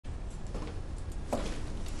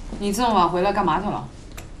你这么晚回来干嘛去了？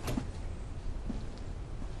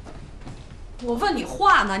我问你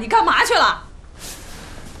话呢，你干嘛去了？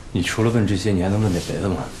你除了问这些，你还能问点别的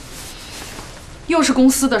吗？又是公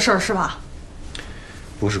司的事儿是吧？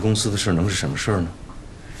不是公司的事，能是什么事儿呢？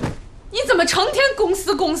你怎么成天公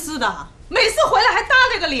司的？每次回来还搭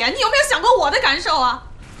这个脸，你有没有想过我的感受啊？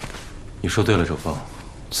你说对了，周芳，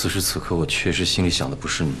此时此刻我确实心里想的不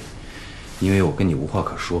是你，因为我跟你无话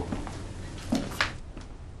可说。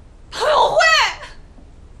彭永辉，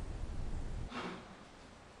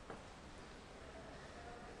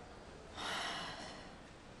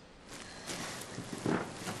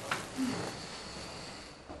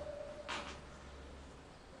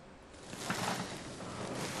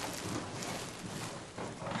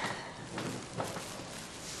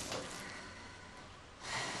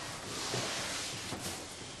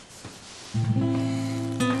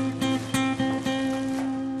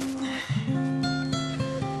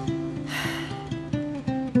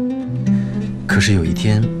可是有一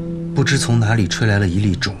天，不知从哪里吹来了一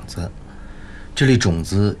粒种子，这粒种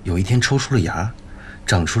子有一天抽出了芽，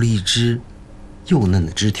长出了一只幼嫩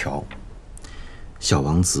的枝条。小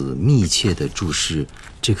王子密切地注视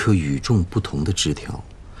这棵与众不同的枝条，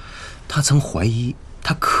他曾怀疑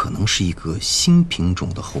它可能是一个新品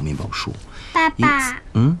种的猴面包树。爸爸，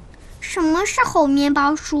什么是猴面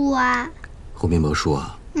包树啊？猴面包树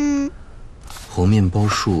啊？猴面包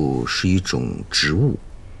树是一种植物。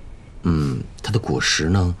它的果实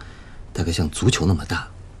呢，大概像足球那么大，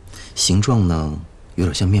形状呢有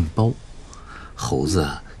点像面包。猴子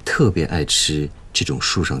啊，特别爱吃这种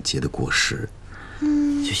树上结的果实，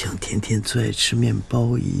就像甜甜最爱吃面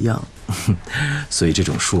包一样。所以这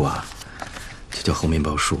种树啊，就叫猴面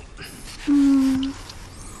包树。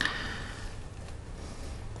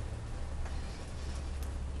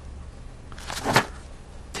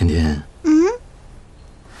甜甜。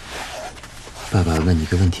爸爸问你一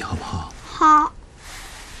个问题好不好？好。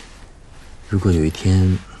如果有一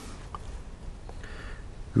天，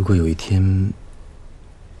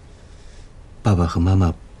爸爸和妈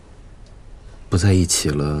妈不在一起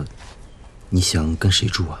了，你想跟谁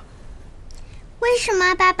住啊？为什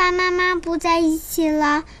么爸爸妈妈不在一起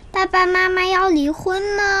了？爸爸妈妈要离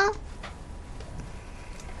婚呢？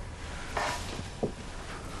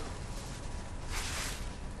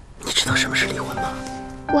你知道什么是离婚吗？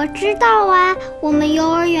我知道啊，我们幼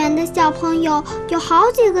儿园的小朋友有好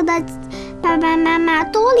几个的爸爸妈妈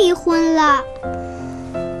都离婚了。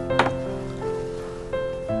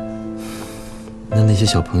那些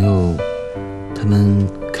小朋友，他们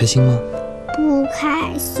开心吗？不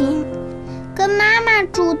开心。跟妈妈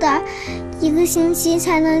住的1个星期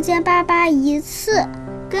才能见爸爸1次，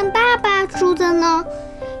跟爸爸住的呢，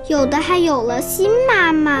有的还有了新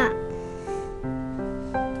妈妈。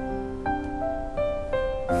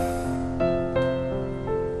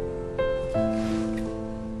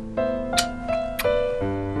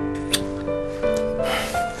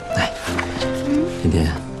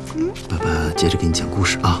爸爸接着给你讲故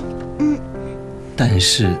事啊。但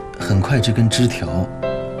是很快这根枝条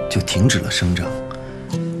就停止了生长。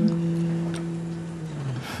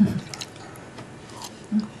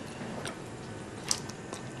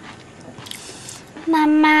妈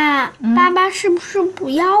妈，爸爸是不是不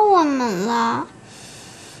要我们了？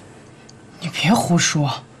你别胡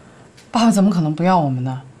说，爸爸怎么可能不要我们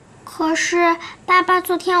呢？可是爸爸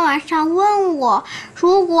昨天晚上问我，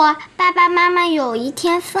如果爸爸妈妈有一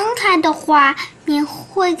天分开的话，你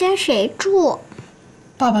会跟谁住？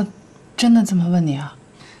爸爸真的这么问你啊？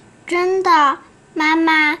真的，妈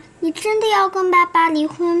妈，你真的要跟爸爸离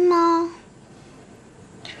婚吗？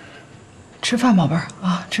吃饭，宝贝儿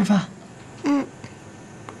啊，吃饭。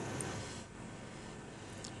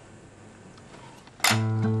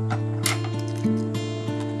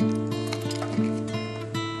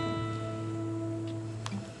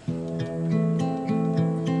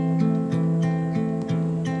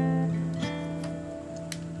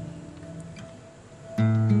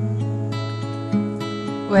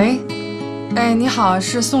喂，哎，你好，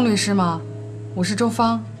是宋律师吗？我是周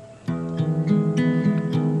芳，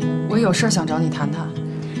我有事想找你谈谈。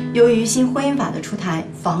由于新婚姻法的出台，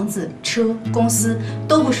房子、车、公司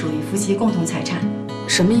都不属于夫妻共同财产。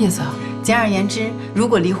什么意思啊？简而言之，如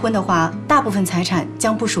果离婚的话，大部分财产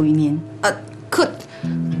将不属于您。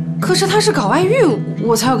可是他是搞外遇，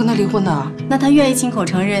我才要跟他离婚的。那他愿意亲口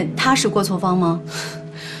承认他是过错方吗？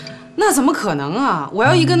那怎么可能啊！我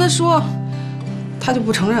要一跟他说，他就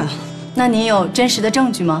不承认。那您有真实的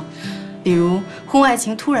证据吗？比如婚外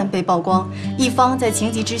情突然被曝光，一方在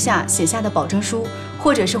情急之下写下的保证书，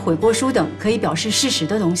或者是悔过书等可以表示事实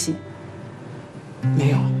的东西。没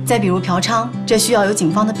有。再比如嫖娼，这需要有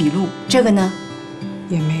警方的笔录，这个呢？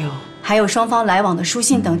也没有。还有双方来往的书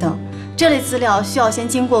信等等，这类资料需要先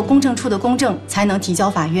经过公证处的公证，才能提交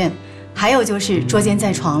法院。还有就是捉奸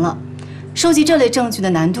在床了，收集这类证据的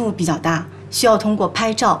难度比较大，需要通过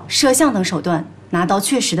拍照、摄像等手段拿到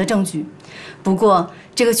确实的证据。不过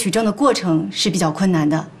这个取证的过程是比较困难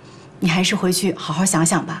的，你还是回去好好想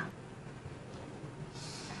想吧。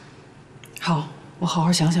好，我好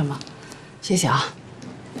好想想吧。谢谢啊。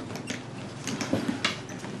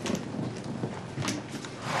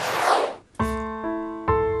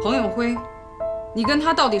彭永辉，你跟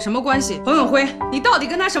他到底什么关系？彭永辉，你到底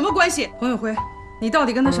跟他什么关系？彭永辉，你到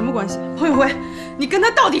底跟他什么关系？彭永辉，你跟他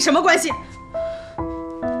到底什么关系？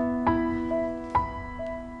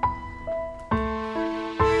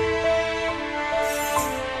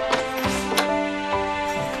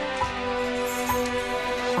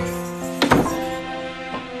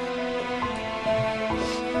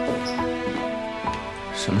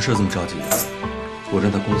什么事这么着急？我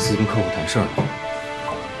正在公司跟客户谈事儿呢。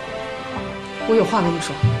我有话跟你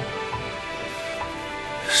说。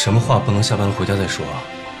什么话不能下班了回家再说啊？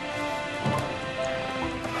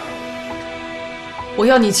我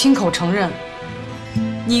要你亲口承认，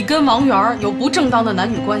你跟王源有不正当的男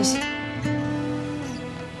女关系。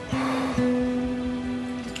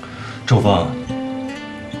周芳，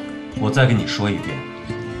我再跟你说一遍，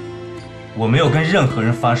我没有跟任何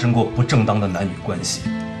人发生过不正当的男女关系。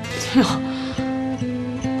哟，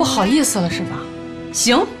不好意思了是吧？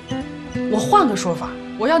行，我换个说法，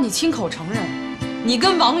我要你亲口承认，你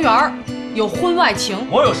跟王源有婚外情。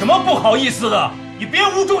我有什么不好意思的？你别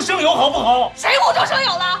无中生有好不好？谁无中生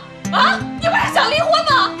有了？啊？你不是想离婚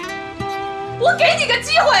吗？我给你个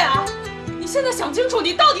机会啊！你现在想清楚，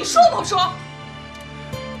你到底说不说？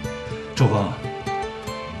周芳，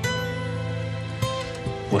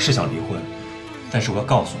我是想离婚，但是我要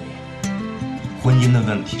告诉你，婚姻的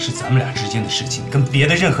问题是咱们俩之间的事情，跟别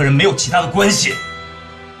的任何人没有其他的关系。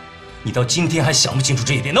你到今天还想不清楚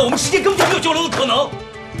这一点，那我们之间根本就没有交流的可能。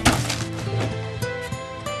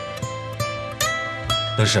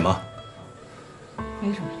那是什么？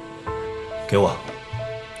没什么。给我。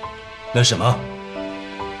那是什么？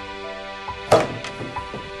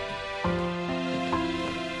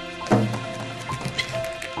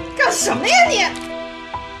干什么呀你？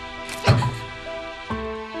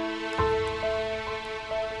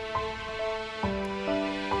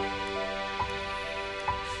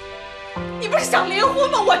你不是想离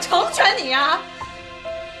婚吗？我成全你呀！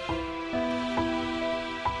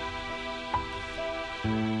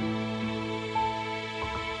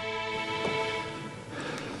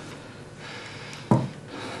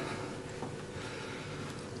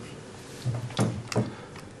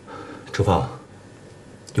周芳，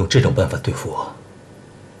用这种办法对付我，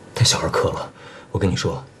太小儿科了。我跟你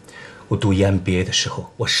说，我读 EMBA 的时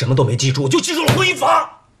候，我什么都没记住，我就记住了婚姻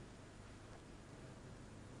法。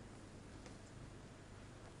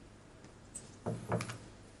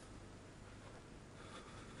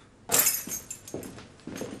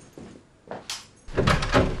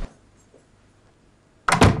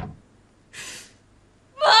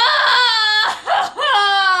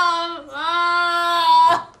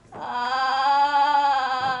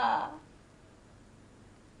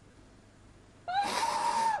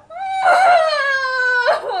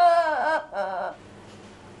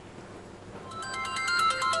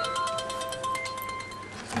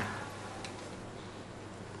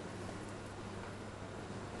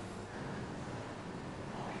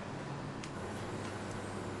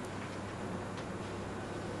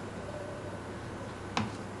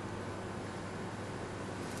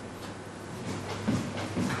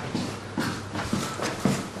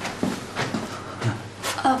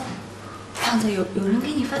胖子，有人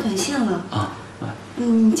给你发短信了啊！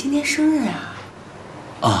你今天生日啊？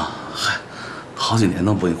啊，嗨，好几年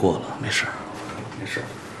都不会过了，没事，没事。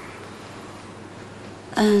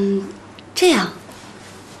这样，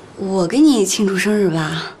我给你庆祝生日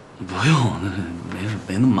吧。不用，那没事，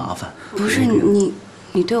没那么麻烦。不是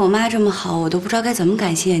你对我妈这么好，我都不知道该怎么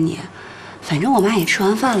感谢你。反正我妈也吃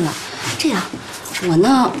完饭了。这样，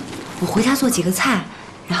我回家做几个菜，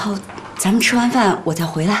然后咱们吃完饭我再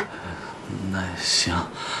回来。那行，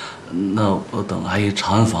那我等阿姨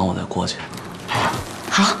查完房我再过去。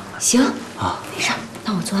好，行啊，没事，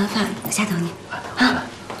那我做完饭我下等你啊。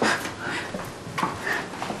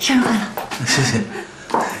生日快乐！谢谢。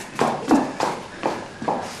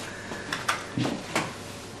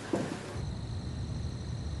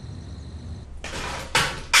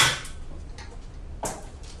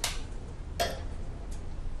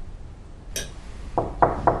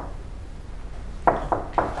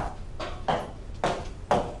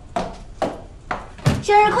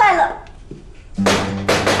生日快乐！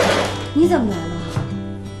你怎么来了？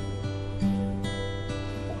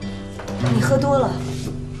你喝多了。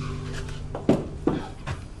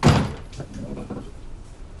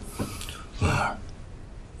文儿，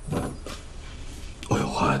我有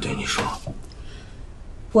话要对你说。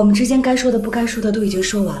我们之间该说的、不该说的都已经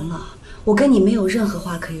说完了，我跟你没有任何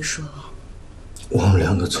话可以说。我们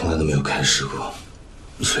两个从来都没有开始过，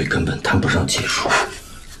所以根本谈不上结束。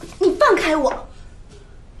你放开我！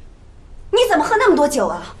你怎么喝那么多酒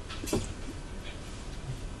啊？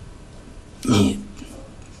你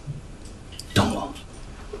等我，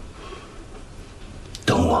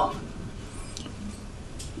等我，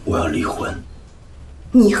我要离婚。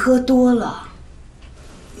你喝多了。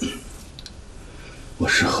我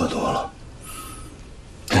是喝多了，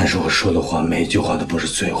但是我说的话每一句话都不是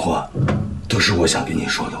醉话，都是我想跟你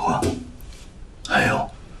说的话。还有，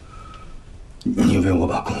你为我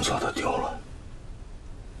把工作都丢了，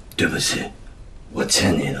对不起，我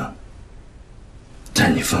欠你的。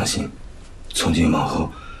但你放心，从今往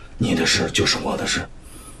后，你的事就是我的事，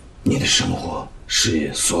你的生活、事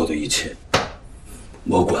业，所有的一切，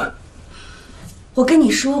我管。我跟你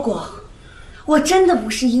说过，我真的不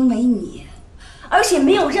是因为你。而且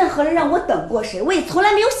没有任何人让我等过谁，我也从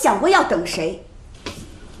来没有想过要等谁。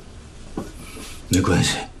没关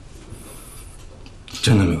系，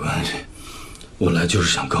真的没关系。我来就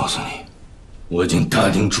是想告诉你，我已经打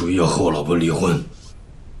定主意要和我老婆离婚。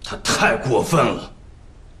她太过分了，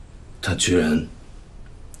她居然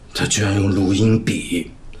用录音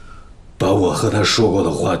笔把我和她说过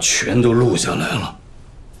的话全都录下来了。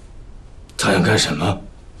她想干什么？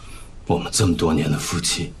我们这么多年的夫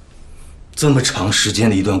妻。这么长时间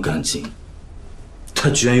的一段感情，他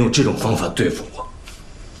居然用这种方法对付我。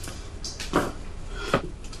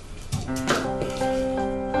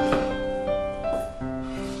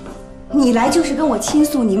你来就是跟我倾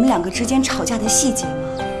诉你们两个之间吵架的细节吗？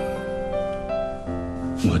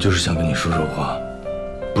我就是想跟你说说话，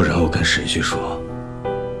不然我跟谁去说？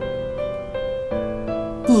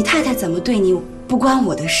你太太怎么对你不关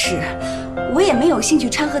我的事，我也没有兴趣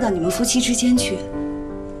掺和到你们夫妻之间去。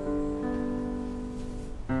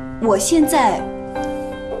我现在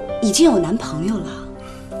已经有男朋友了。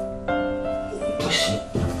不信，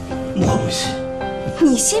我不信。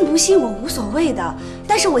你信不信我无所谓的，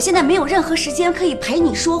但是我现在没有任何时间可以陪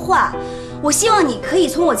你说话。我希望你可以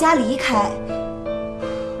从我家离开。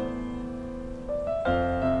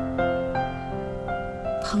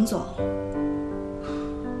彭总，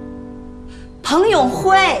彭永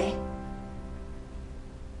辉，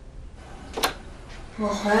我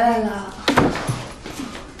回来了。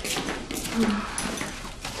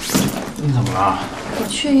你怎么了？我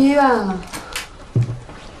去医院了。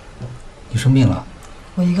你生病了？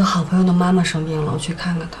我一个好朋友的妈妈生病了，我去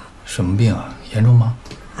看看她。什么病啊？严重吗？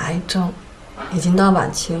癌症，已经到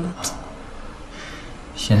晚期了。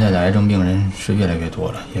现在的癌症病人是越来越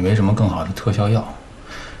多了，也没什么更好的特效药。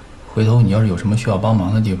回头你要是有什么需要帮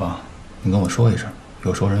忙的地方，你跟我说一声，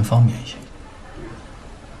有时候人方便一些。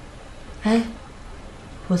哎，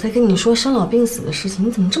我在跟你说生老病死的事情，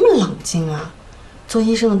你怎么这么冷静啊？做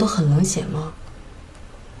医生的都很冷血吗？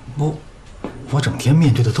不，我整天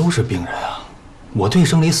面对的都是病人啊，我对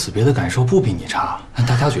生离死别的感受不比你差。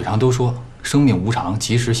大家嘴上都说生命无常，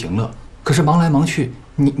及时行乐，可是忙来忙去，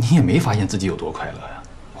你也没发现自己有多快乐呀。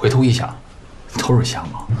回头一想，都是瞎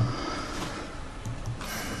忙。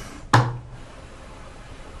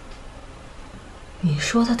你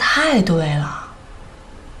说的太对了，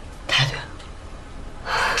太对了。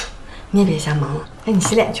你也别瞎忙了，哎，你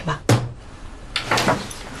洗脸去吧。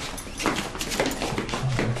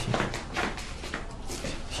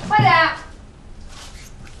快点！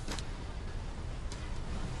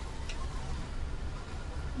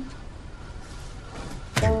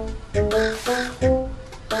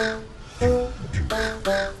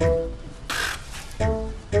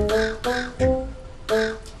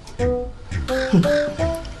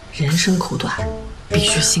人生苦短，必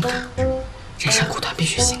须性感。人生苦短，必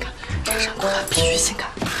须性感。人生苦短，必须性感。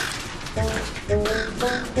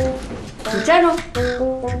你站住！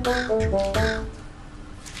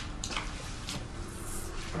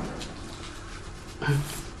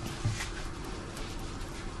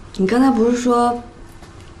你刚才不是说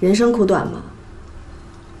人生苦短吗？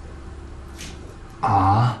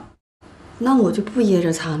啊？那我就不掖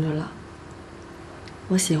着藏着了。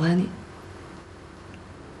我喜欢你，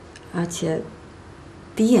而且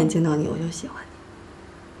第一眼见到你我就喜欢你。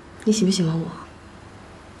你喜不喜欢我？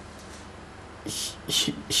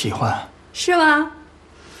喜欢。是吗？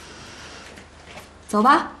走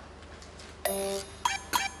吧。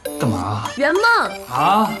干嘛？圆梦。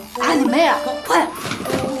啊！啊你妹啊！快！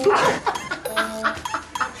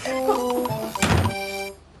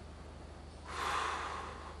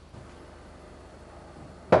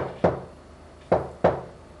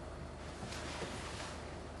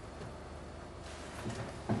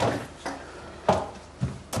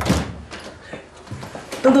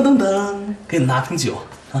噔噔噔噔，给你拿瓶酒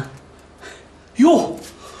啊！哟，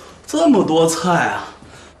这么多菜啊！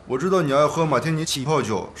我知道你爱喝马天尼气泡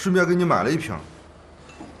酒，顺便给你买了一瓶。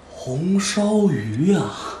红烧鱼呀！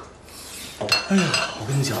哎呀，我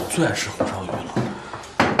跟你讲，我最爱吃红烧鱼了。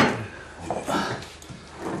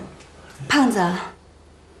胖子，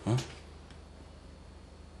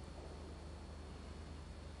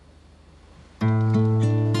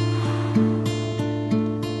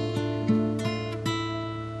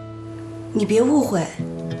你别误会，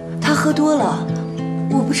他喝多了，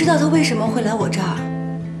我不知道他为什么会来我这儿。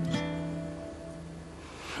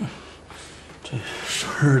这生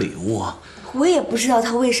日礼物啊！我也不知道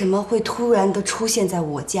他为什么会突然的出现在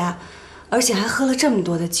我家，而且还喝了这么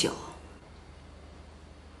多的酒。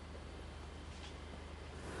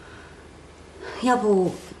要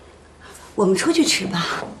不，我们出去吃吧？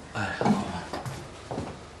哎，好。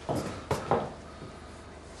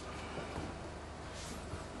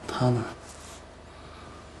他呢？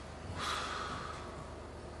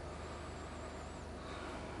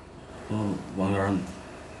王源，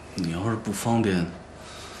你要是不方便，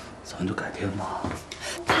咱就改天吧。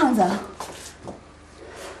胖子，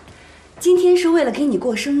今天是为了给你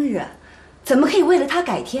过生日，怎么可以为了他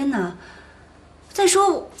改天呢？再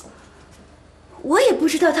说，我也不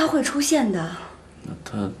知道他会出现的。那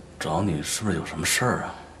他找你是不是有什么事儿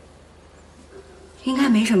啊？应该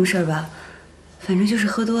没什么事儿吧，反正就是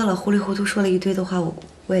喝多了，糊里糊涂说了一堆的话，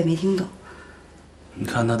我也没听懂。你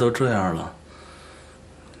看他都这样了，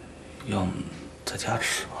要么在家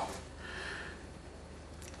吃吧。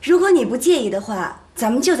如果你不介意的话，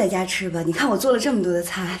咱们就在家吃吧。你看我做了这么多的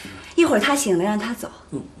菜，一会儿他醒了让他走。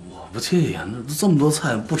我不介意啊，那这么多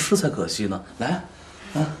菜不吃才可惜呢。来，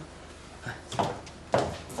啊，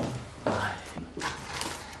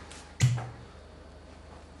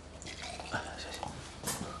谢谢。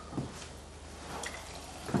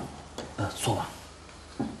坐吧。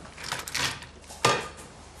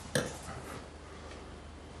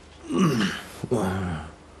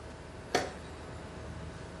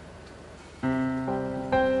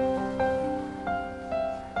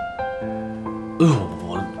哎呦，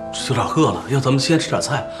我有点饿了，要咱们先吃点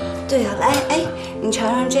菜。对呀，来，哎，你尝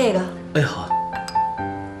尝这个。哎，好。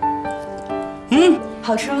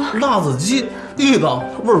好吃吗？辣子鸡，味道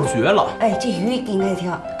味儿绝了。哎，这鱼应该挺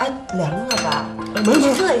好。啊，凉了吧？没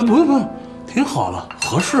有，不用，挺好了，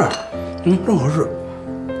合适。正合适。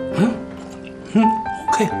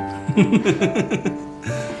OK。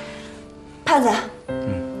胖子，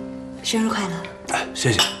生日快乐！哎，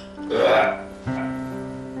谢谢。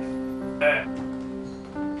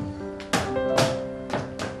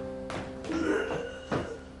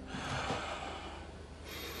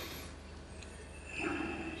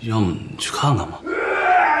要么你去看看吧。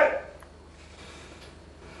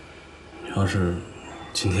要是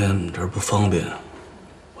今天你这儿不方便，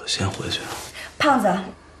我先回去。胖子，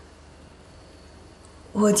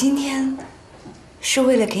我今天是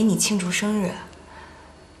为了给你庆祝生日，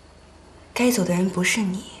该走的人不是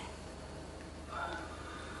你。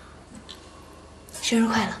生日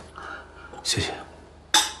快乐！谢谢。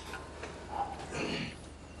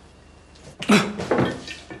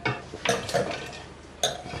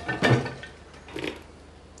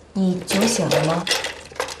你酒醒了吗？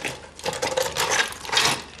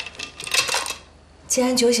既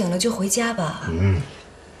然酒醒了，就回家吧。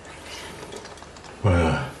妈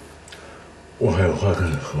呀，我还有话跟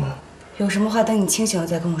你说。有什么话等你清醒了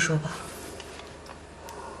再跟我说吧。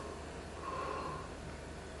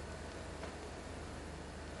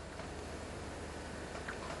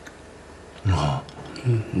你好。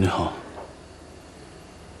你好。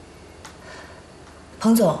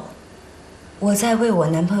彭总，我在为我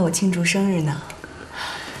男朋友庆祝生日呢。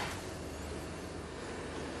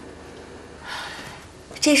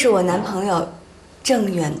这是我男朋友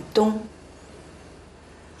郑远东。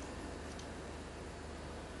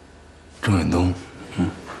郑远东，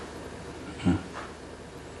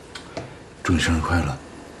祝你生日快乐！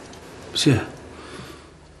谢谢。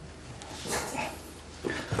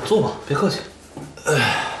坐吧，别客气。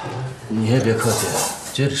你也别客气，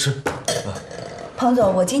接着吃。彭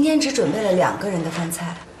总，我今天只准备了2个人的饭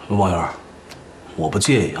菜。王源，我不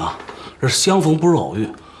介意啊，这是相逢不是偶遇，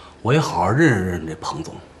我也好好认识认识这彭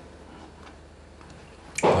总。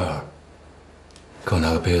王源，给我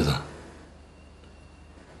拿个杯子。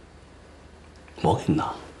我给你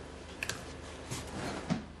拿。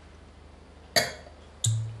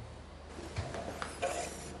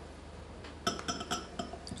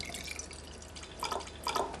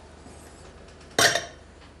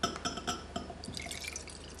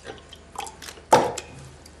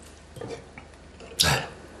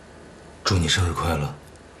祝你生日快乐！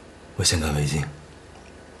我先干为敬。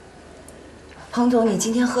庞总，你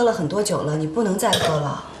今天喝了很多酒了，你不能再喝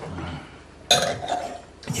了。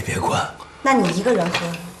你别管。那你一个人喝。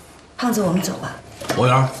胖子，我们走吧。王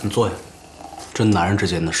源，你坐下。这男人之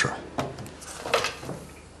间的事儿。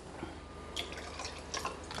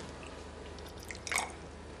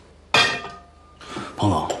庞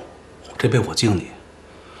总，这杯我敬你，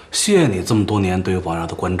谢谢你这么多年对于王源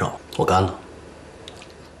的关照，我干了。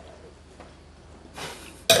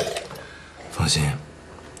放心，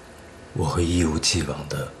我会一如既往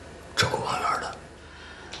的照顾王源的。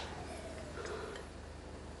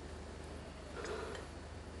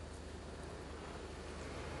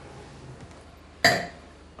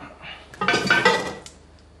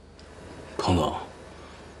庞总，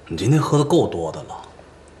你今天喝的够多的了，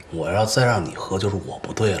我要再让你喝就是我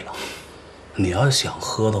不对了。你要想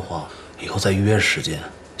喝的话，以后再约时间，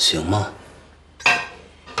行吗？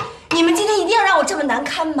你们今天一定要让我这么难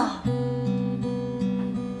堪吗？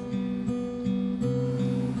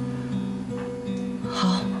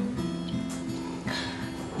好，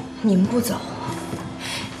你们不走，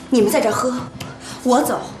你们在这喝，我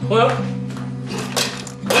走。王源，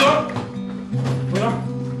王源，王源，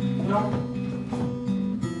王源。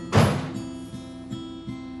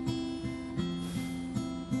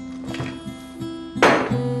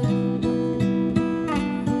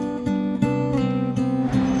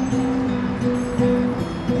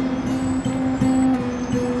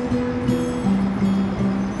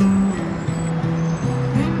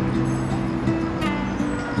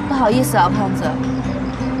不好意思啊，胖子，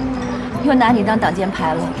又拿你当挡箭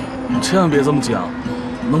牌了。你千万别这么讲，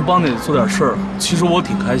能帮你做点事儿，其实我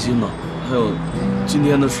挺开心的。还有，今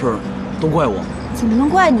天的事儿都怪我。怎么能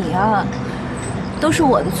怪你啊？都是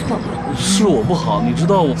我的错。是我不好，你知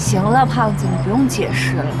道我。行了，胖子，你不用解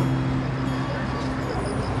释了。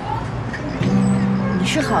你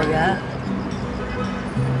是好人，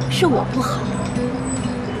是我不好。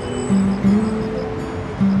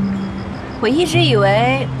我一直以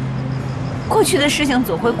为过去的事情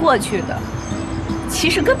总会过去的，其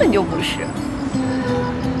实根本就不是。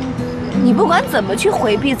你不管怎么去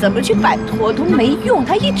回避，怎么去摆脱都没用，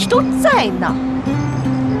它一直都在那，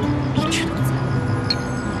一直都在。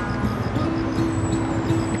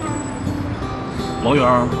王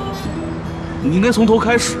源，你应该从头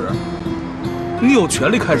开始，你有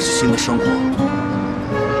权利开始新的生活。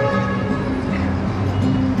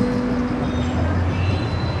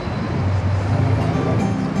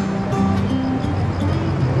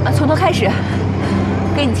从头开始，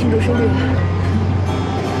给你庆祝生日，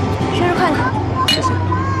生日快乐！谢谢。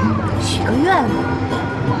许个愿吧。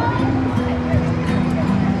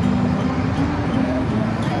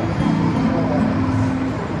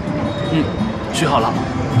许好了。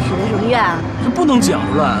许的什么愿啊？这不能讲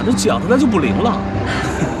出来，这讲出来就不灵了。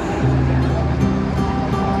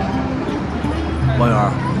王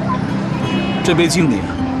源，这杯敬你，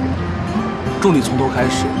祝你从头开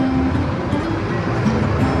始。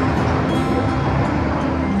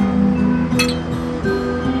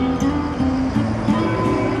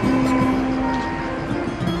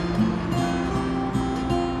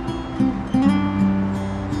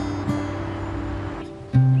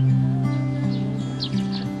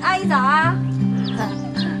阿姨早啊！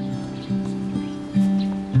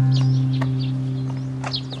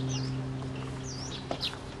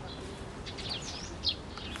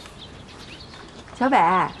小北，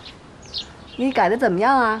你改的怎么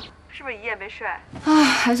样啊？是不是一夜没睡？啊，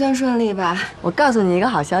还算顺利吧。我告诉你一个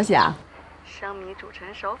好消息啊，生米煮成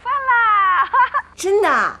熟饭啦！真的？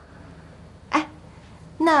哎，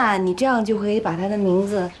那你这样就可以把他的名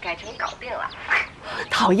字改成搞定了。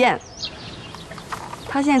讨厌，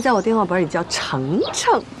他现在在我电话本里叫程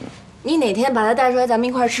程。你哪天把他带出来，咱们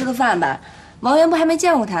一块儿吃个饭吧。王源不还没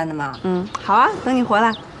见过他呢吗？好啊，等你回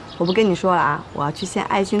来。我不跟你说了啊，我要去献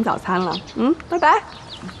爱心早餐了。拜拜。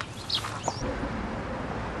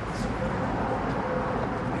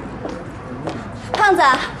胖子，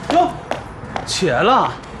哟，起来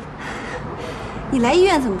了。你来医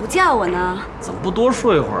院怎么不叫我呢？怎么不多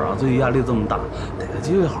睡一会儿啊？最近压力这么大，得个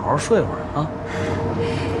机会好好睡会儿啊。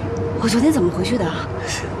我昨天怎么回去的？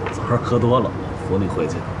昨儿喝多了，我扶你回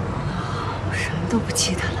去的。我什么都不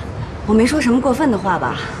记得了。我没说什么过分的话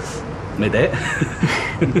吧？没得。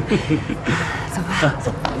走吧。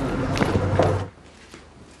走。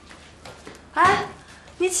哎，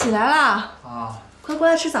你起来了啊？快过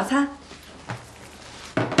来吃早餐。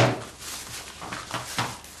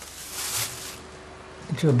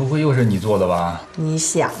这不会又是你做的吧？你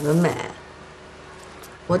想得美！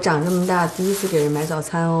我长这么大第一次给人买早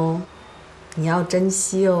餐哦，你要珍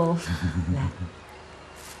惜哦。来，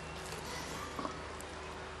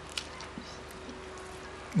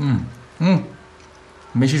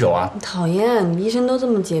没洗手啊？讨厌，医生都这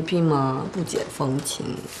么洁癖吗？不解风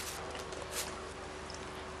情。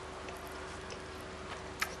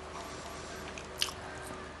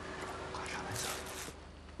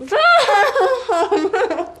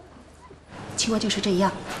情况就是这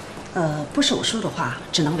样，不手术的话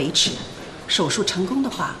只能维持，手术成功的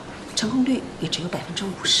话，成功率也只有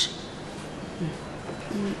50%。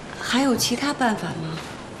还有其他办法吗？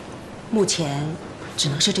目前只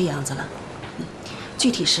能是这样子了。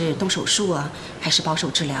具体是动手术啊，还是保守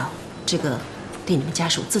治疗，这个得你们家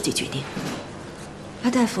属自己决定。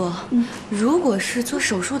大夫，如果是做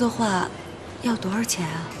手术的话，要多少钱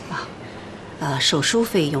啊？手术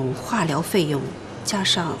费用、化疗费用，加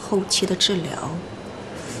上后期的治疗，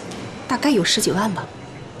大概有10几万吧。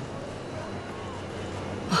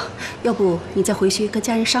要不你再回去跟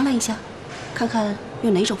家人商量一下，看看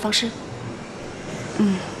用哪种方式。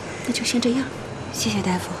那就先这样。谢谢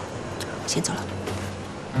大夫，先走了。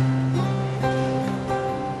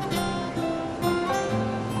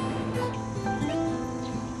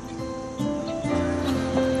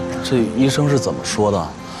这医生是怎么说的？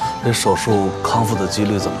这手术康复的几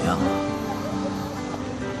率怎么样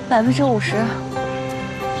？50%。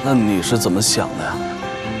那你是怎么想的呀？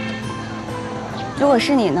如果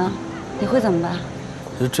是你呢，你会怎么办？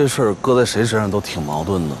这事儿搁在谁身上都挺矛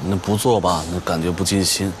盾的。那不做吧，那感觉不尽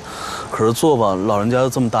心；可是做吧，老人家都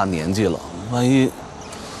这么大年纪了，万一……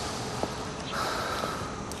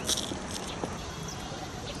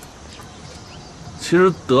其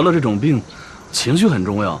实得了这种病，情绪很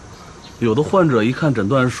重要。有的患者一看诊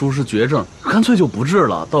断书是绝症，干脆就不治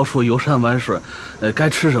了，到处游山玩水，该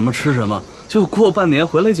吃什么吃什么，就过半年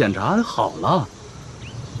回来检查就好了。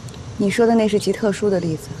你说的那是极特殊的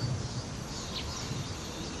例子。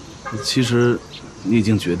其实，你已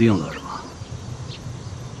经决定了，是吧？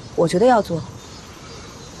我觉得要做。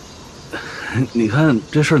你看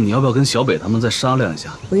这事儿，你要不要跟小北他们再商量一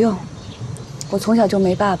下？不用，我从小就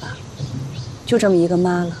没爸爸，就这么一个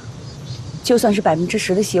妈了。就算是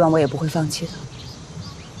10%的希望，我也不会放弃的。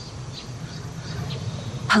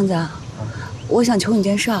胖子，我想求你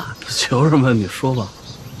件事儿。求什么？你说吧。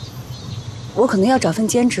我可能要找份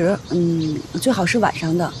兼职，最好是晚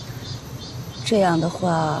上的。这样的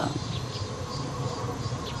话，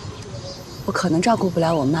我可能照顾不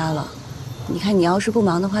了我妈了。你看，你要是不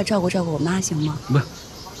忙的话，照顾我妈行吗？不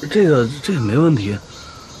是，这个没问题。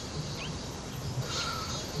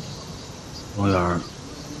王源，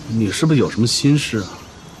你是不是有什么心事啊？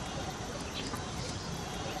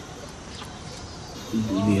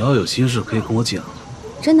你要有心事可以跟我讲。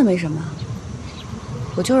真的没什么，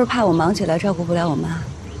我就是怕我忙起来照顾不了我妈。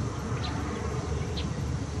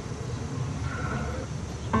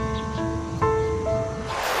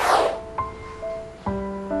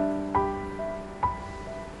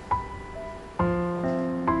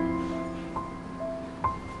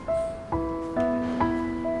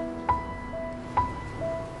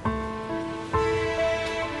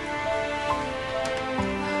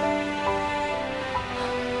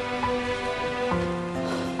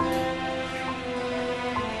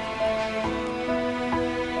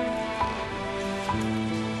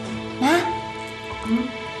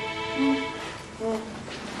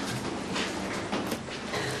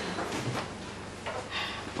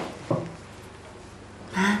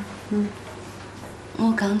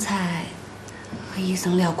我刚才和医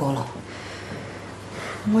生聊过了，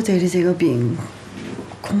我得的这个病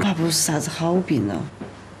恐怕不是啥子好病了。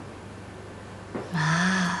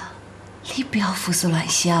妈，你不要胡思乱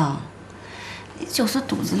想，你就是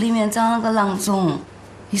肚子里面长了个囊肿。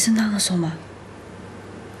医生啷个说嘛？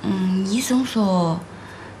医生说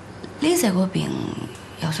你这个病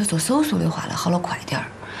要是做手术的话呢，好了快点儿。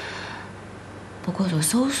不过做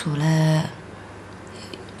手术呢，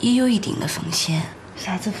也有一定的风险。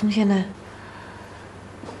啥子风险呢？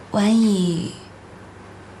万一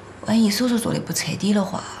手术做的不彻底的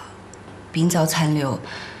话，病灶残留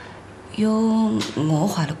有恶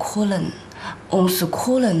化的可能，是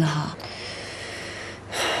可能哈。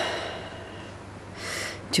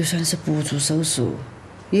就算是不做手术，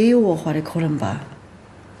也有恶化的可能吧？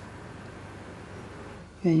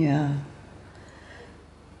圆圆，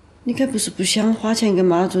你该不是不想花钱给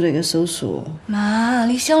妈做那个手术？妈，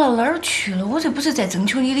你想到哪儿去了？我这不是在征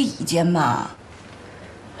求你的意见嘛。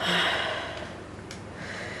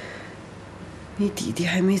你弟弟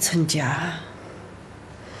还没成家，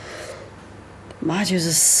妈就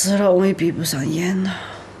是死了我也闭不上眼了。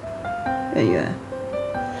圆圆，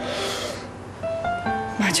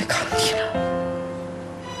妈就靠你了。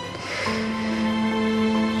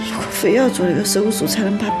如果非要做那个手术才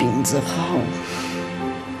能把病治好，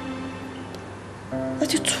那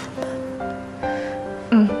就做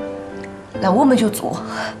那我们就做。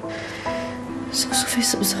手术费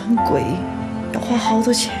是不是很贵？要花好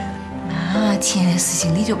多钱？那钱的事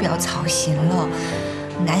情你就不要操心了。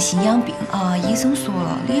按心养病啊，医生说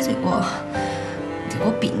了，你这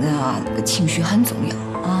个病人啊，这个情绪很重要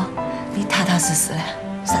啊，你踏踏实实的，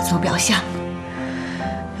啥子都不要想。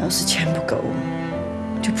要是钱不够，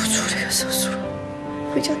就不做这个手术了，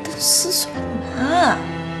回家等死算了。啊，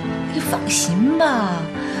你放心吧，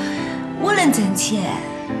我能挣钱，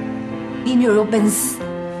你女儿有本事，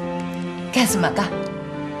干什么干？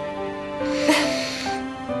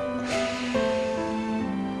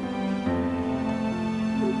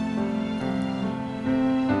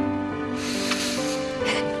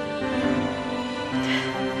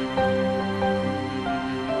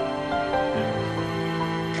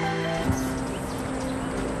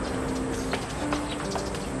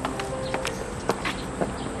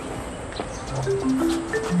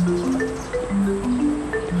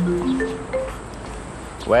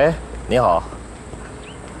喂，你好，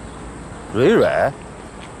蕊蕊，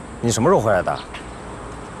你什么时候回来的？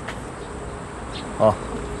哦，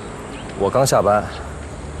我刚下班，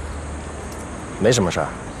没什么事儿。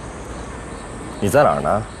你在哪儿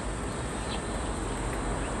呢？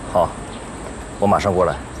好，我马上过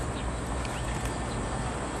来。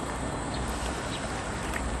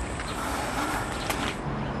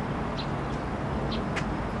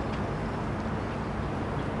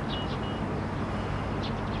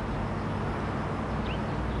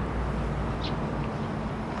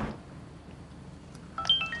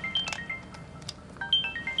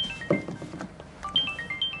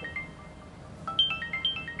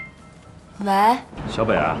喂，小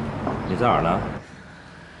北啊，你在哪儿呢？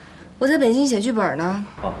我在北京写剧本呢。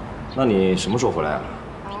哦，那你什么时候回来啊？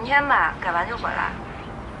明天吧，改完就回来。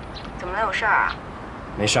怎么了？有事儿啊？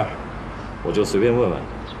没事儿，我就随便问问。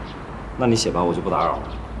那你写吧，我就不打扰了。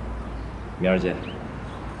明儿见。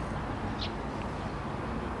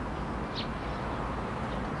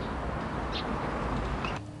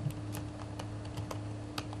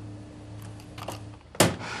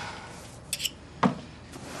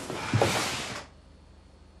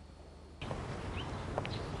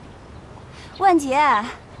万姐，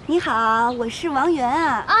你好，我是王源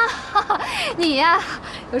啊。啊，你呀，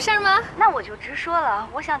有事儿吗？那我就直说了，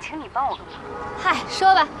我想请你帮我个忙。嗨，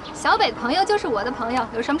说吧，小北朋友就是我的朋友，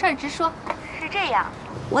有什么事儿直说。是这样，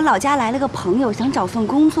我老家来了个朋友，想找份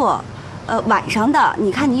工作，晚上的，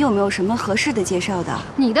你看你有没有什么合适的介绍的？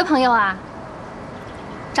你的朋友啊？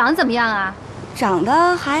长得怎么样啊？长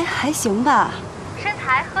得还行吧。身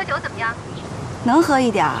材、喝酒怎么样？能喝一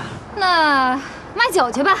点儿。那卖酒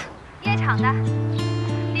去吧。夜场的，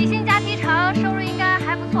底薪加提成，收入应该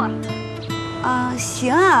还不错。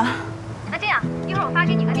行啊。那这样，一会儿我发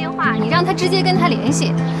给你个电话，你让他直接跟他联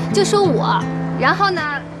系，就说我，然后呢，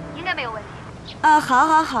应该没有问题。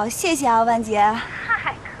好，谢谢啊，万姐。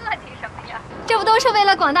嗨，客气什么呀？这不都是为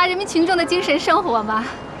了广大人民群众的精神生活吗？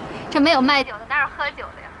这没有卖酒的，哪有喝酒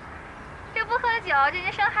的呀？这不喝酒，这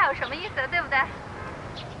人生还有什么意思，对不对？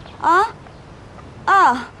好，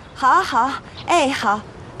哎，好。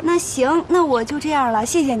那行，那我就这样了，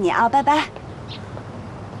谢谢你啊，拜拜。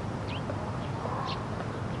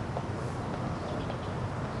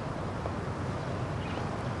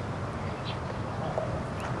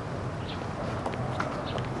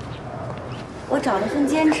我找了份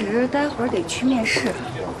兼职，待会儿得去面试。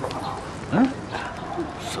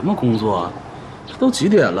什么工作啊？这都几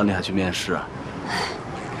点了，你还去面试？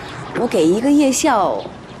我给一个夜校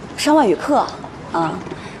上外语课啊。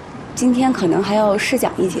今天可能还要试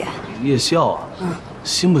讲一节。夜校啊，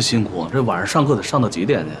辛不辛苦？这晚上上课得上到几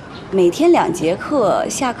点去？每天2节课，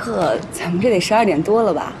下课咱们这得12点多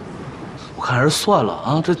了吧？我看还是算了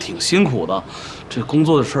啊，这挺辛苦的。这工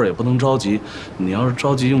作的事儿也不能着急，你要是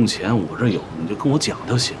着急用钱，我这有，你就跟我讲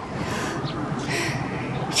就行。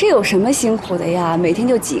这有什么辛苦的呀？每天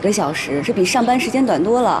就几个小时，这比上班时间短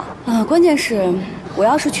多了啊！关键是，我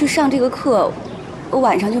要是去上这个课，我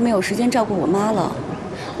晚上就没有时间照顾我妈了。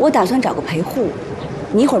我打算找个陪护，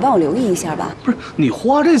你一会儿帮我留意一下吧。不是你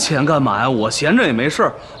花这钱干嘛呀？我闲着也没事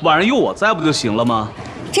儿，晚上有我在不就行了吗？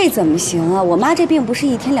这怎么行啊？我妈这病不是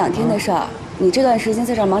1天2天的事儿，你这段时间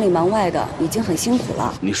在这儿忙里忙外的，已经很辛苦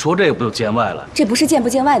了。你说这个不就见外了？这不是见不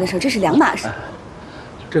见外的事，这是2码事。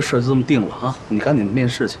这事儿就这么定了啊！你赶紧面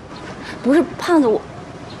试去。不是胖子，我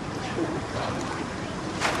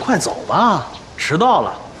快走吧，迟到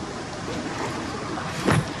了。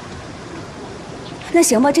那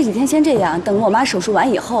行吧，这几天先这样，等我妈手术完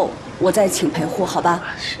以后，我再请陪护，好吧？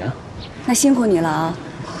行。那辛苦你了啊！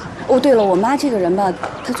哦，对了，我妈这个人吧，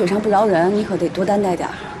她嘴上不饶人，你可得多担待点。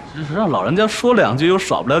这是让老人家说2句，又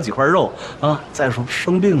少不了几块肉啊！再说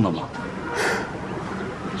生病了嘛。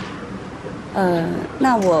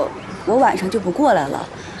那我晚上就不过来了，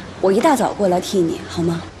我一大早过来替你好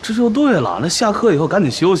吗？这就对了，那下课以后赶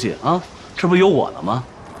紧休息啊，这不有我呢吗？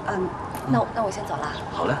那我先走了。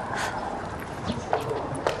好嘞，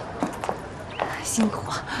辛苦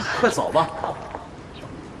啊，快走吧。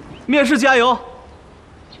面试加油！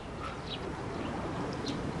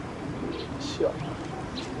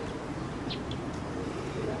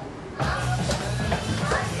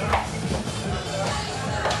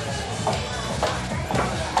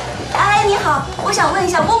哎，你好，我想问一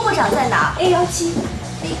下，翁部长在哪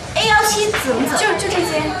 ？A17，A17怎么走？就这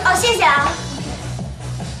间。哦，谢谢啊。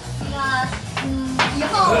以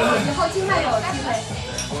后经常有机会。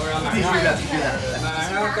必须的。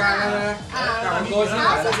好，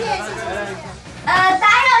谢谢。打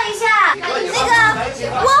扰一下，那个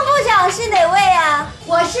翁部长是哪位啊？我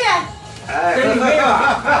是。跟你妹吧。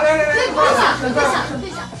别想。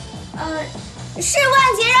是万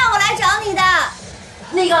杰让我来找你的。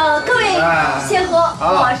那个各位先喝，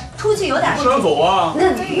我出去有点事。不能走啊！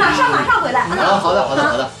那马上回来。好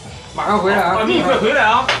的。马上回来啊！你快回来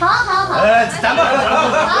啊！好。咱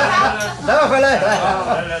们回来。来。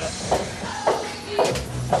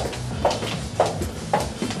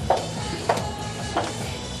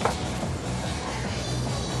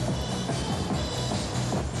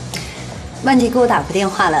万杰给我打过电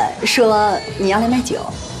话了，说你要来卖酒。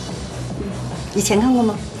以前看过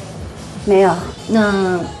吗？没有。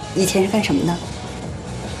那以前是干什么的？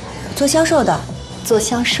做销售的。做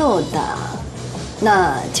销售的，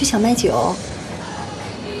那就想卖酒。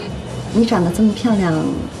你长得这么漂亮，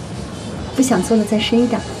不想做的再深一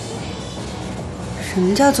点？什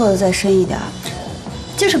么叫做的再深一点？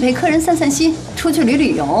就是陪客人散散心，出去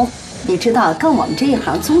旅游。你知道，干我们这一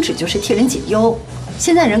行宗旨就是替人解忧。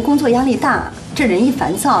现在人工作压力大，这人一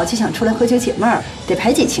烦躁就想出来喝酒解闷儿，得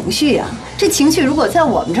排解情绪呀。这情绪如果在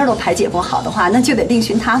我们这儿都排解不好的话，那就得另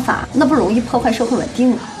寻他法，那不容易破坏社会稳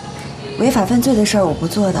定。违法犯罪的事儿我不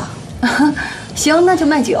做的。行，那就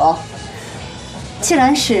卖酒。既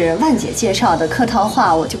然是万姐介绍的，客套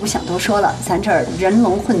话我就不想多说了。咱这儿人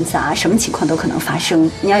龙混杂，什么情况都可能发生，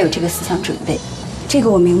你要有这个思想准备。这个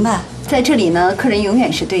我明白。在这里呢，客人永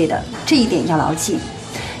远是对的，这一点要牢记。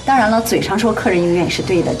当然了，嘴上说客人永远是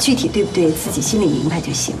对的，具体对不对，自己心里明白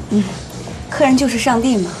就行。客人就是上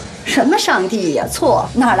帝嘛？什么上帝呀？错，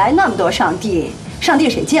哪来那么多上帝？上帝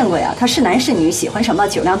谁见过呀？他是男是女，喜欢什么，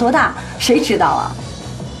酒量多大，谁知道啊？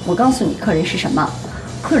我告诉你，客人是什么？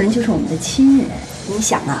客人就是我们的亲人。你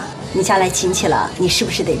想啊，你家来亲戚了，你是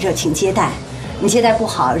不是得热情接待？你接待不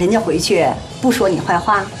好，人家回去不说你坏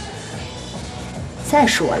话。再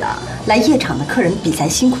说了，来夜场的客人比咱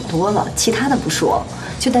辛苦多了，其他的不说，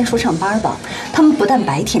就单说上班吧，他们不但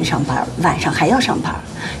白天上班，晚上还要上班。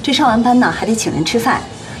这上完班呢，还得请人吃饭。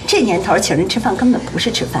这年头请人吃饭根本不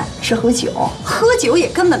是吃饭，是喝酒。喝酒也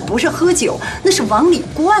根本不是喝酒，那是往里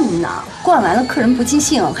灌呢。灌完了，客人不尽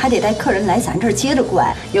兴，还得带客人来咱这儿接着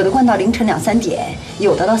灌。有的灌到凌晨2、3点，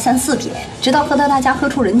有的到3、4点，直到喝到大家喝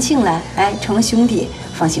出人性来，哎，成了兄弟，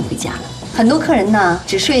放心回家了。很多客人呢，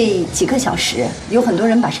只睡几个小时，有很多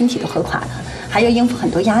人把身体都喝垮了，还要应付很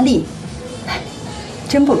多压力，哎，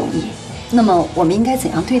真不容易。那么我们应该怎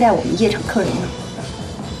样对待我们夜场客人呢？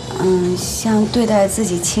像对待自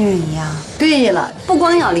己亲人一样。对了，不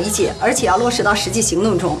光要理解，而且要落实到实际行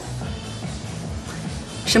动中。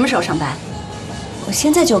什么时候上班？我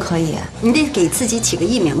现在就可以。你得给自己起个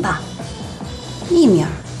艺名吧。艺名？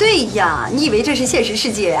对呀，你以为这是现实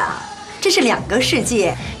世界呀？这是2个世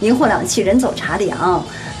界，银货两讫，人走茶凉。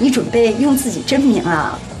你准备用自己真名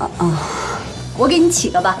啊？我给你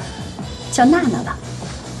起个吧，叫娜娜吧。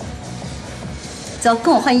走，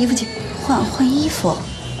跟我换衣服去。换衣服？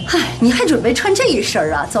嗨，你还准备穿这一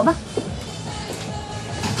身啊？走吧。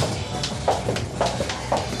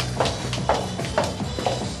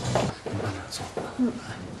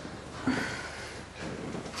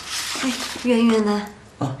哎，圆圆呢？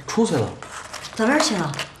啊，出去了。到哪儿去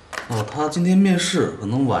了？他今天面试，可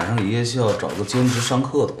能晚上里夜校找个兼职上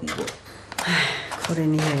课的工作。哎，可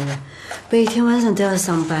怜的圆圆，白天晚上都要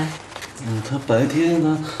上班。他白天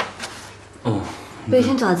白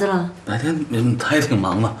天咋子了？白天他也挺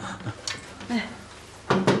忙的。哎，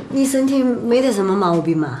你身体没得什么毛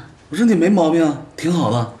病嘛？我身体没毛病啊，挺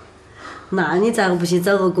好的。那你咋个不去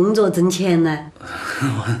找个工作挣钱呢？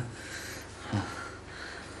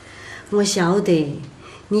我晓得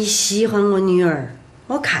你喜欢我女儿，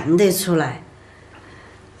我看得出来。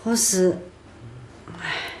可是，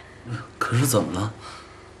可是怎么了？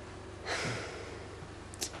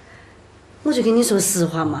我就跟你说实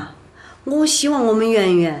话嘛，我希望我们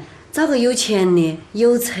圆圆找个有钱的，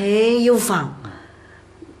有车有房。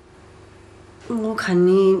我看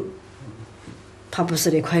你他不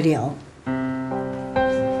是那块料。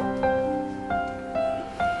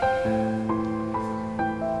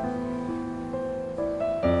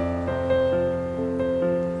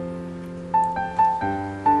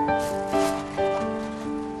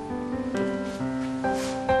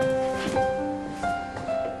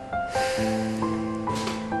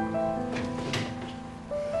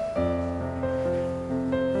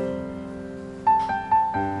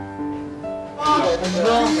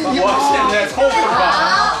我现在凑合吧。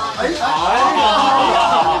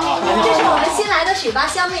这是我们新来的水吧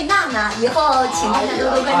香妹娜娜，以后请大家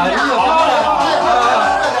多多关照。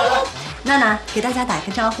娜娜给大家打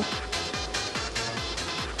个招呼。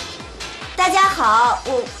大家好，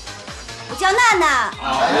我叫娜娜。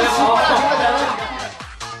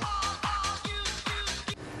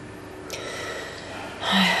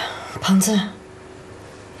哎呀，胖子，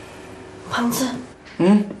胖子，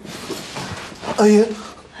阿姨，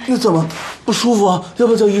你怎么不舒服啊？要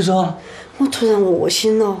不要叫医生？我突然恶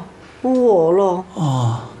心了，我饿了。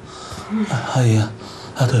啊，阿姨，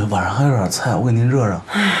哎对，晚上还有点菜，我给您热热。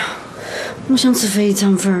哎呀，我想吃肥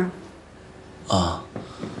肠粉儿。啊，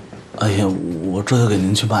阿姨，我这就给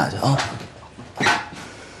您去买去啊。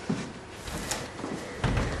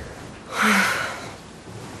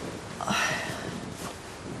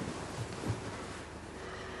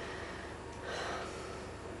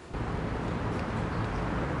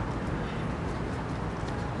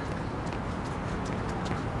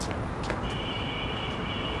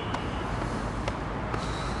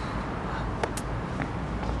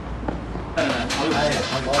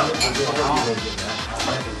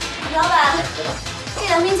老板，这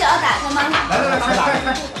两瓶酒要打开吗？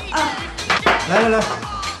来，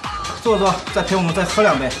坐，再陪我们再喝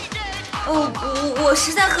2杯。我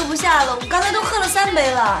实在喝不下了，我刚才都喝了3杯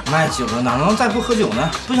了。卖酒了哪能再不喝酒呢？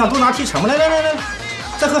不想多拿提成吗？来，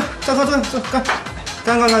再喝，干！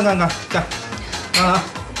来。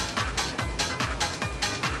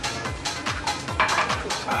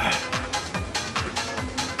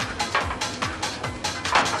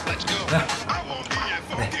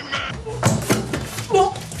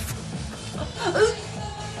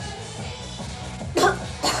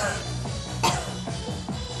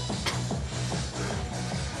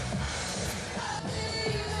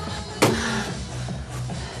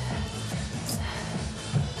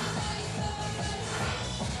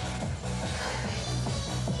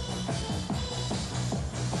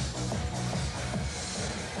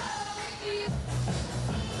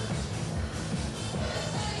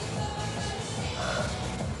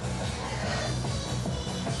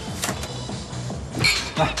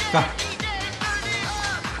来干！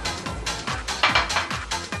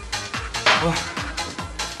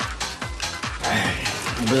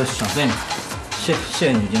你不要小费嘛，谢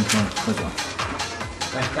谢你今天喝酒。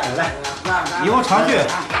来，以后常聚，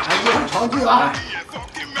啊！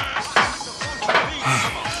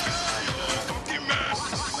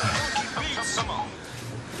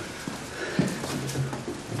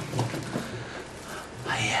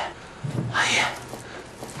阿姨，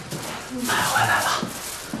买回来了。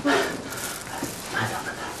慢点。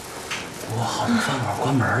我好多饭馆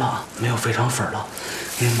关门了，没有肥肠粉了，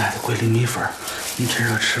给你买的桂林米粉，你趁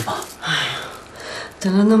热吃吧。哎呀，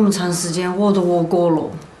等了那么长时间，我都饿过了，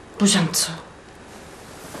不想吃。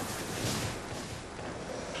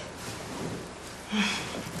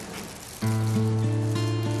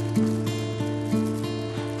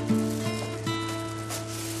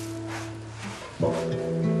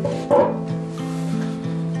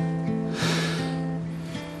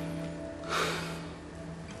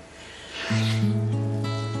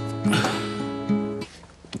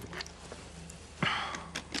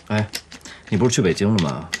哎，你不是去北京了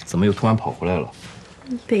吗？怎么又突然跑回来了？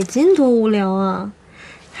北京多无聊啊，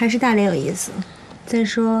还是大连有意思。再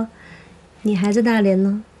说，你还在大连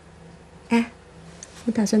呢。哎，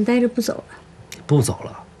我打算待着不走了。不走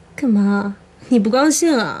了？干嘛？你不高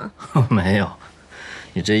兴啊？没有，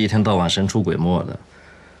你这一天到晚神出鬼没的，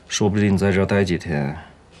说不定在这儿待几天，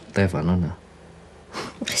待烦了呢。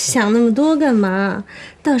想那么多干嘛？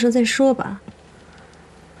到时候再说吧。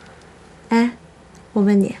哎，我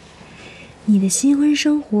问你，你的新婚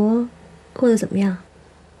生活过得怎么样？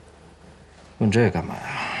问这干嘛呀？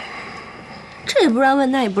这也不让问，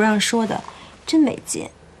那也不让说的，真没劲。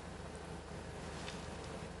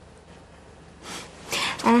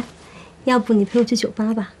哎，要不你陪我去酒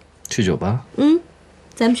吧吧？去酒吧？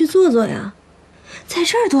咱们去坐坐呀，在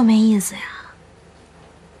这儿多没意思呀。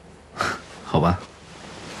好吧。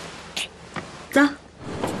走。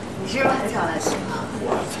你是不是很少来吃啊？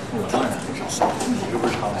我当然很少。是不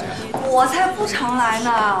是常来啊？我才不常来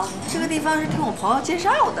呢，这个地方是听我朋友介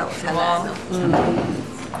绍的，我才来的。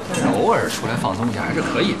但是偶尔出来放松一下还是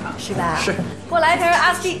可以的，是吧？是。给我来一瓶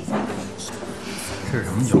阿斯蒂。这是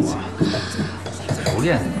什么酒啊？熟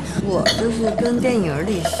练的。我这是跟电影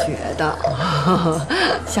里学的，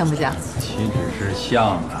像不像？岂止是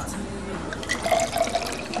像啊！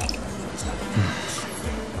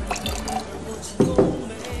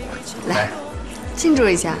来，庆祝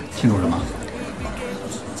一下。庆祝什么？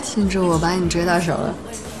庆祝我把你追到手了。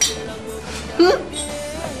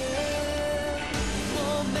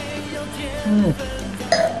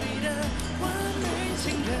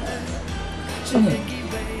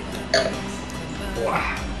哇，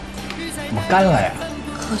怎么干了呀？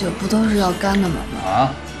喝酒不都是要干的吗？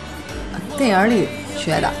啊？电影里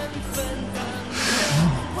学的。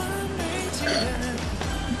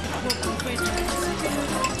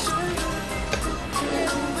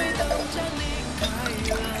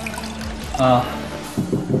啊。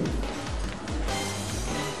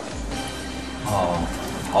哦，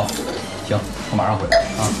好，行，我马上回来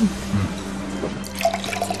啊。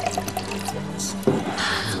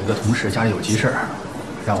有一个同事家里有急事儿，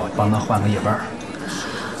让我帮他换个夜班。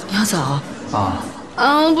你要走？啊。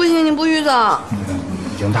不行，你不许走。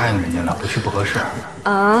已经答应人家了，不去不合适。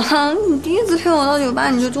啊，你第一次陪我到酒吧，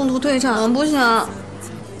你就中途退场，不行。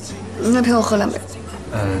你再陪我喝2杯。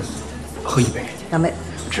喝1杯。2杯。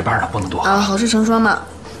值班呢，不能多喝。啊，好事成双嘛。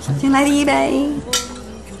先来第1杯。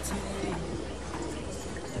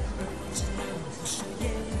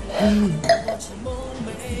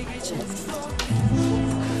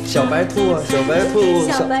小白兔啊，小白兔，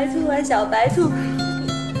小白兔啊，小白兔。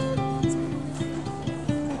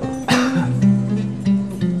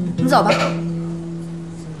你走吧。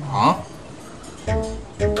啊？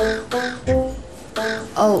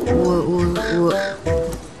哦，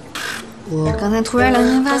我刚才突然良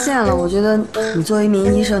心发现了，我觉得你作为一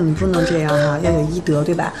名医生，你不能这样哈，要有医德，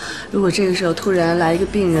对吧？如果这个时候突然来一个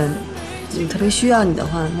病人，特别需要你的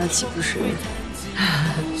话，那岂不是？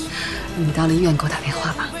你到了医院给我打电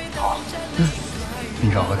话吧。好。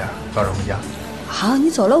你少喝点，早点回家。好，你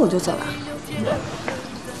走了我就走了。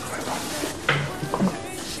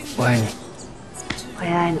我爱你。我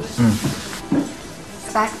也爱你。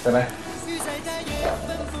拜拜。拜拜。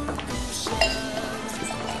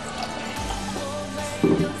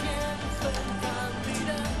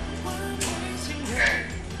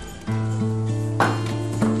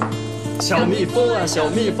小蜜蜂啊，小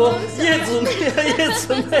蜜蜂，叶子妹啊，叶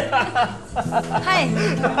子妹啊！嗨，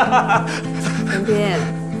文斌，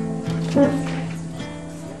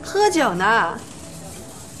喝酒呢？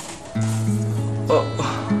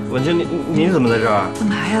文清，你怎么在这儿？干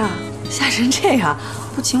嘛呀？吓成这样，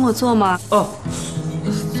不请我坐吗？哦，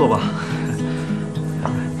坐吧。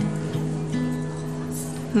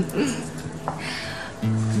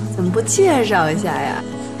怎么不介绍一下呀？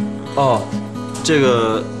哦，这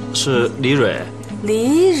个是李蕊。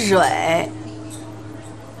李蕊，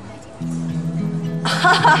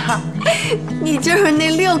哈哈哈，你就是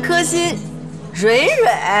那6颗心，蕊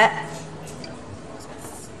蕊。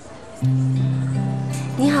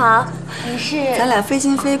你好，你是？咱俩非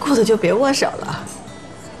亲非故的就别握手了。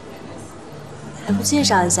还不介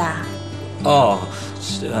绍一下？哦，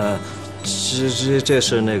这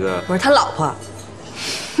是那个，我是他老婆。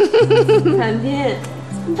韩冰，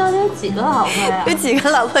你到底有几个老婆呀？有几个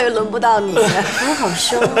老婆也轮不到你。我好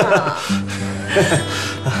凶啊！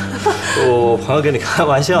我朋友跟你开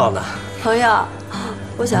玩笑呢。朋友，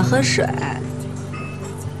我想喝水。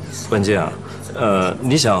文静，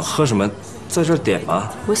你想喝什么？在这儿点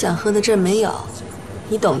吧。我想喝的这儿没有，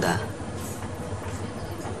你懂的。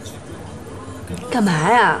干嘛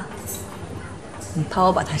呀？你怕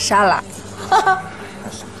我把他杀了？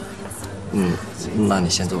那你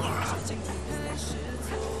先坐会儿。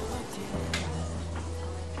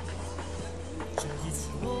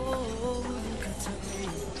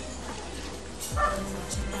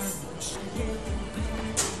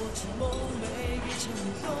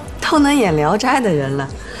都能演《聊斋》的人了，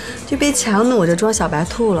就别强弩着装小白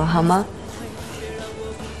兔了，好吗？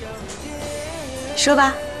说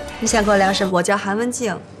吧，你想跟我聊什么？我叫韩文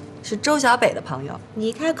静，是周小北的朋友。你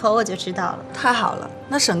一开口我就知道了。太好了，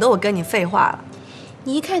那省得我跟你废话了。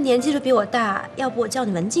你一看年纪就比我大，要不我叫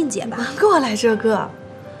你文静姐吧？能过来这个，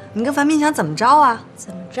你跟樊斌想怎么着啊？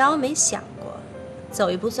怎么着没想过，走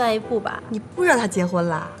一步算一步吧。你不知道他结婚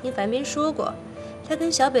了？听樊斌说过，他跟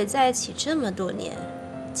小北在一起这么多年，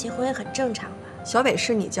结婚也很正常吧？小北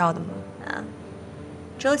是你叫的吗？啊，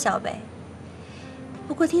周小北。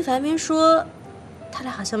不过听樊斌说，他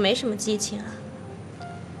俩好像没什么激情啊。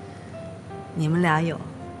你们俩有，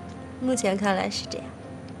目前看来是这样。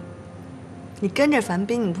你跟着樊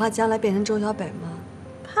斌，你不怕将来变成周小北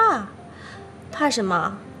吗？怕什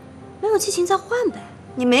么？没有激情再换呗。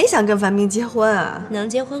你没想跟樊斌结婚啊？能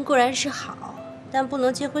结婚固然是好，但不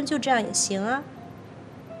能结婚就这样也行啊。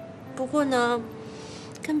不过呢，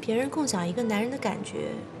跟别人共享一个男人的感觉，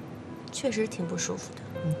确实挺不舒服的。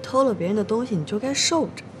你偷了别人的东西，你就该受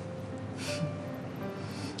着。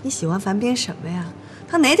你喜欢樊斌什么呀？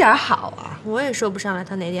他哪点好啊？我也说不上来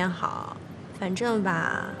他哪点好，反正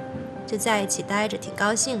吧，就在一起待着挺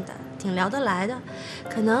高兴的，挺聊得来的，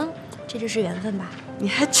可能这就是缘分吧。你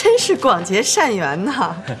还真是广结善缘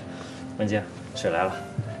呢。文静，水来了。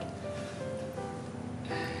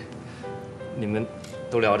你们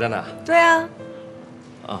都聊着呢？对啊。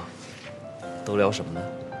啊，都聊什么呢？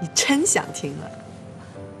你真想听了？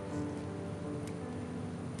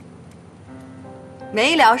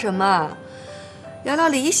没聊什么，聊聊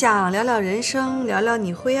理想，聊聊人生，聊聊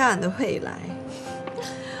你灰暗的未来。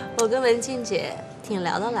我跟文静姐挺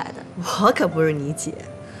聊得来的。我可不是你姐，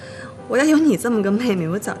我要有你这么个妹妹，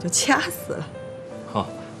我早就掐死了。好，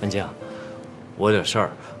文静，我有点事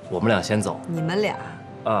儿，我们俩先走。你们俩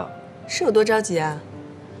啊，是有多着急啊？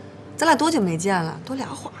咱俩多久没见了？多聊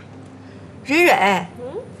会儿。蕊蕊，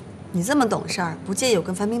你这么懂事儿，不介意我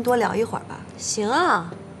跟樊斌多聊一会儿吧？行啊。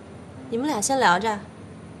你们俩先聊着，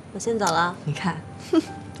我先走了。你看，哼，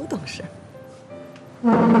多懂事。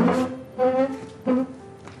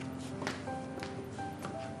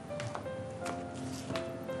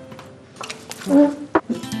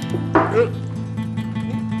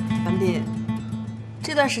樊斌，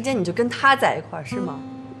这段时间你就跟他在一块儿是吗？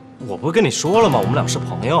我不是跟你说了吗？我们俩是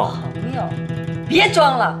朋友。朋友，别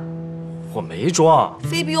装了。我没装。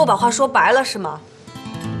非逼我把话说白了是吗？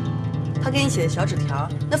他给你写的小纸条，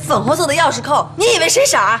那粉红色的钥匙扣，你以为谁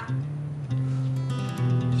傻？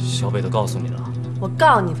小北都告诉你了。我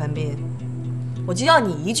告诉你，樊斌，我就要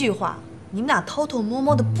你一句话：你们俩偷偷摸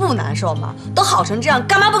摸的不难受吗？都好成这样，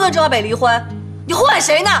干嘛不跟周小北离婚？你护着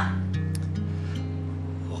谁呢？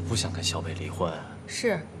我不想跟小北离婚。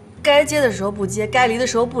是，该接的时候不接，该离的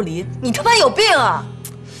时候不离，你他妈有病啊！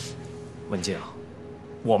文静，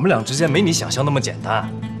我们俩之间没你想象那么简单，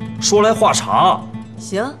说来话长。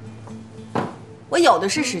行。我有的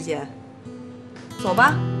是时间，走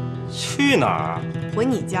吧。去哪儿？回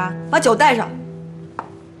你家，把酒带上。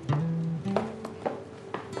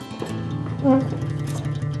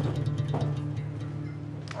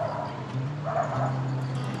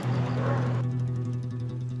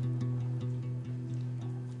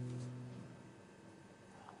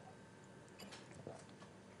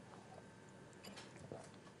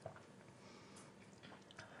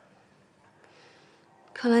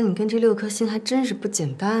看来你跟这6颗星还真是不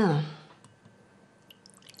简单啊！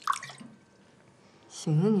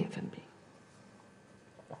行啊你，樊斌。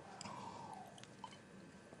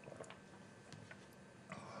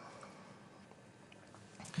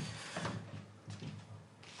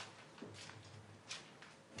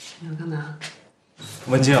你要干嘛？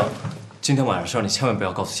文静，今天晚上的事儿你千万不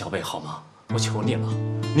要告诉小北好吗？我求你了，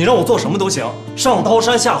你让我做什么都行，上刀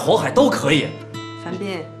山下火海都可以。樊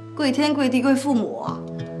斌，跪天跪地跪父母。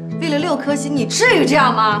为了6颗星，你至于这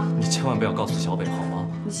样吗？你千万不要告诉小北好吗？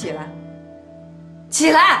你起来，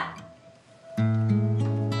起来！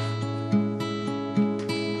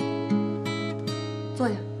坐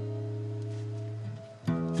下。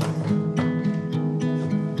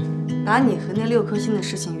把你和那6颗星的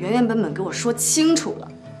事情原原本本给我说清楚了。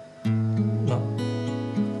那，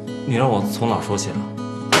你让我从哪儿说起啊？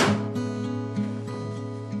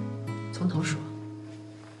从头说。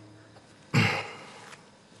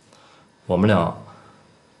我们俩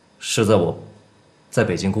是在我在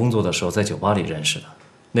北京工作的时候，在酒吧里认识的。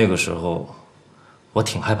那个时候，我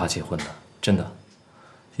挺害怕结婚的，真的。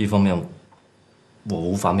一方面，我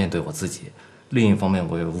无法面对我自己；另一方面，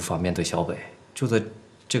我也无法面对小北。就在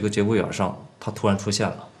这个节骨眼上，他突然出现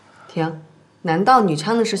了。停，难道女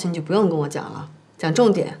娼的事情就不用跟我讲了？讲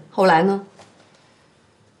重点。后来呢？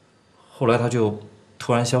后来他就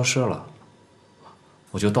突然消失了，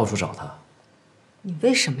我就到处找他。你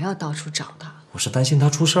为什么要到处找他？我是担心他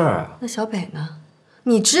出事儿啊。那小北呢？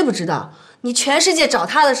你知不知道，你全世界找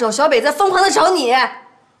他的时候，小北在疯狂的找你。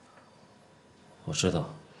我知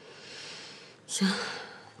道。行，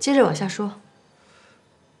接着往下说。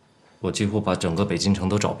我几乎把整个北京城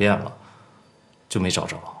都找遍了，就没找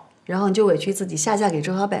着。然后你就委屈自己下嫁给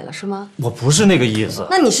周小北了，是吗？我不是那个意思。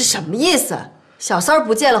那你是什么意思？小三儿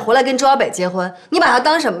不见了，回来跟周小北结婚，你把他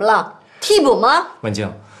当什么了？替补吗？文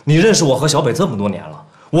静，你认识我和小北这么多年了，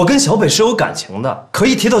我跟小北是有感情的，可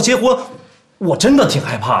以提到结婚。我真的挺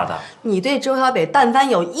害怕的。你对周小北但凡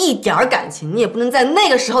有一点感情，你也不能在那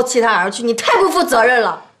个时候弃他而去，你太不负责任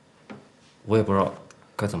了。我也不知道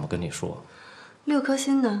该怎么跟你说。6颗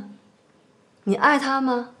星呢？你爱他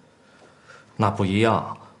吗？那不一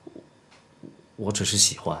样，我只是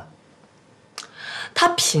喜欢。他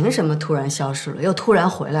凭什么突然消失了，又突然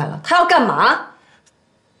回来了？他要干嘛？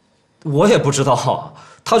我也不知道啊，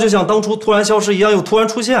他就像当初突然消失一样，又突然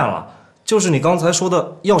出现了。就是你刚才说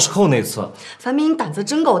的钥匙扣那次。樊斌，你胆子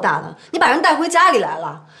真够大的，你把人带回家里来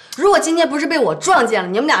了。如果今天不是被我撞见了，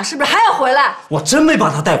你们俩是不是还要回来？我真没把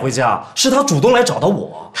他带回家，是他主动来找到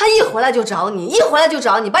我。他一回来就找你，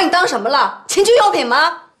把你当什么了？情趣用品吗？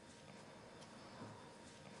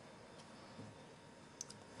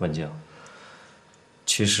文静，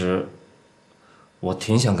其实我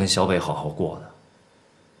挺想跟小北好好过的，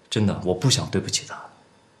真的，我不想对不起他。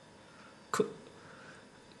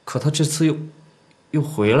可他这次又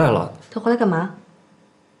回来了。他回来干嘛？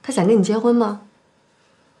他想跟你结婚吗？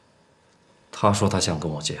他说他想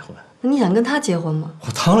跟我结婚。那你想跟他结婚吗？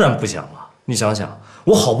我当然不想了。你想想，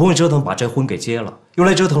我好不容易折腾把这婚给结了，又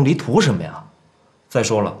来折腾离图什么呀？再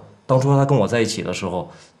说了，当初他跟我在一起的时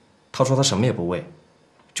候，他说他什么也不为，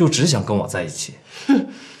就只想跟我在一起。哼，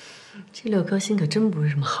这6颗星可真不是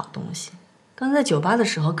什么好东西。刚在酒吧的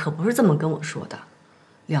时候可不是这么跟我说的，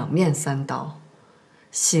两面三刀。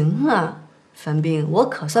行啊，樊斌，我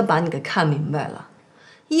可算把你给看明白了。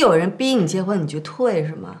一有人逼你结婚，你就退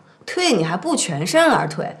是吗？退你还不全身而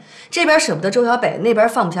退，这边舍不得周小北，那边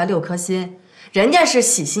放不下6颗心。人家是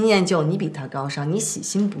喜新厌旧，你比他高尚，你喜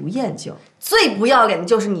新不厌旧。最不要脸的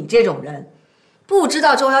就是你这种人，不知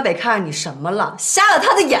道周小北看上你什么了，瞎了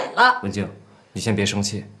他的眼了。文静，你先别生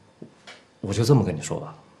气，我就这么跟你说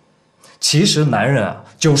吧。其实男人啊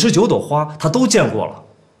，99朵花他都见过了，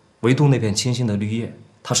唯独那片清新的绿叶，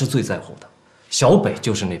他是最在乎的。小北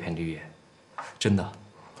就是那片绿叶，真的，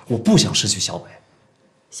我不想失去小北。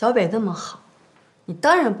小北那么好，你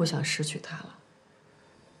当然不想失去他了。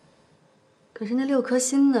可是那6颗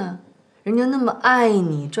心呢？人家那么爱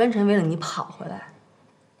你，专程为了你跑回来，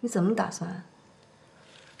你怎么打算？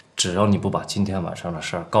只要你不把今天晚上的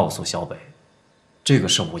事儿告诉小北，这个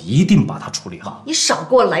事我一定把它处理好。你少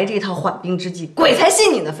给我来这套缓兵之计，鬼才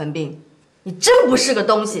信你呢！樊斌，你真不是个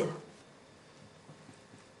东西。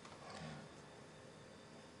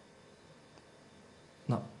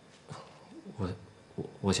那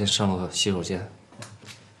我先上个洗手间。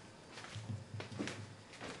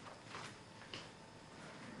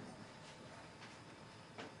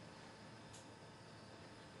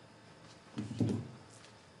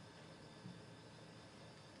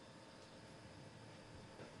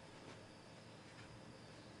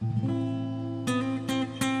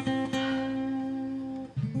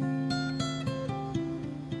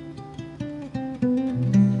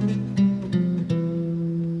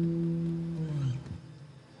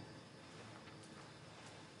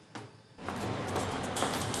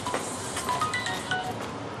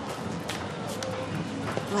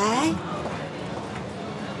喂，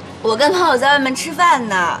我跟朋友在外面吃饭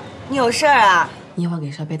呢，你有事儿啊？你一会儿给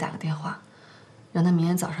小北打个电话，让他明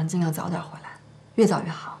天早上尽量早点回来，越早越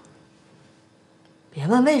好。别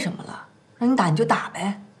问为什么了，让你打你就打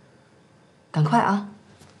呗，赶快啊！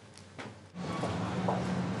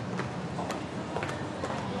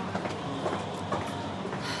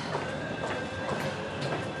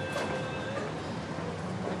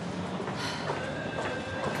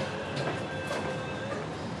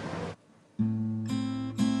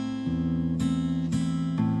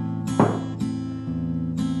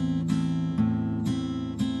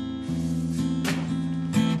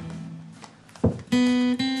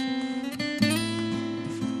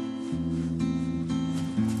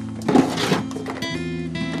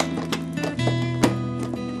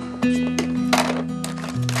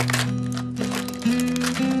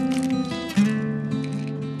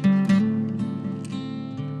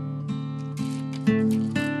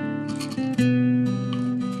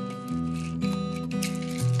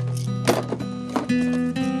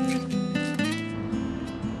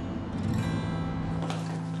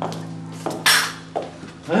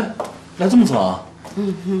来这么早啊？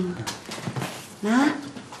嗯哼，妈，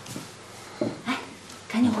哎，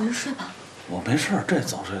赶紧回去睡吧。我没事儿，这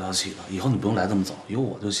早睡早起的，以后你不用来这么早，有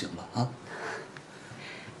我就行了啊。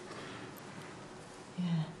月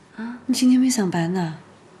啊，你今天没上班呢？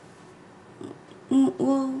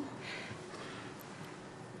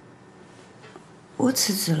我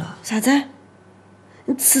辞职了。啥子？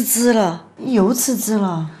你辞职了？又辞职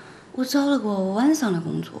了？我找了个晚上的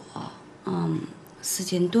工作，时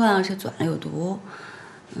间短，而且赚的又多。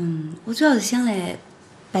我主要是想来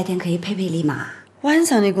白天可以陪陪你妈。晚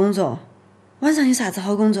上的工作，晚上有啥子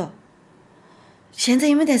好工作？现在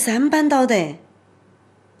又没得3班倒得。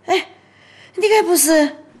哎，你该不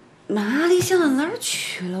是？妈，你想到哪儿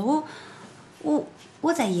去了？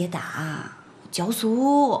我在耶大教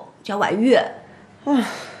书，教外语。哦，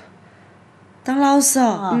当老师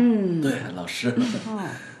哦。对，老师。哦，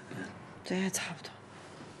这还差不多。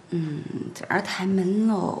这儿太闷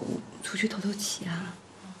了，出去透透气啊。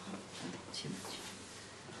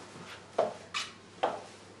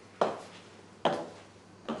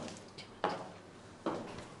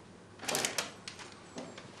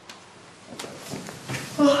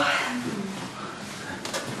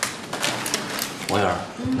王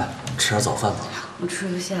媛，来吃点早饭吧。我吃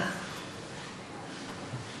不下。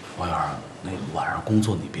王媛，那晚上工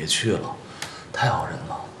作你别去了，太熬人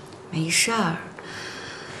了。没事儿，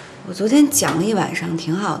我昨天讲了一晚上，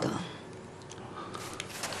挺好的。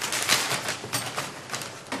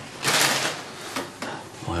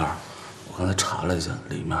王媛，我刚才查了一下，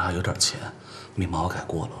里面还有点钱，密码我改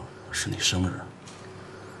过了，是你生日。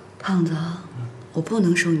胖子，我不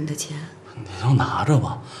能收你的钱。你就拿着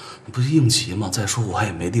吧，你不是应急吗？再说我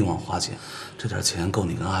也没地方花钱，这点钱够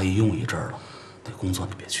你跟阿姨用一阵儿了。那工作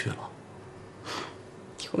你别去了。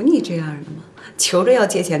有你这样的吗？求着要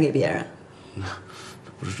借钱给别人。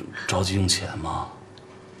这不是着急用钱吗？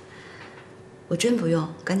我真不用，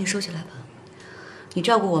赶紧收起来吧。你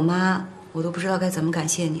照顾我妈，我都不知道该怎么感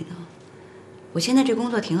谢你呢。我现在这工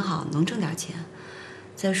作挺好，能挣点钱。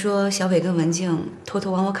再说小伟跟文静偷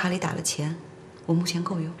偷往我卡里打了钱，我目前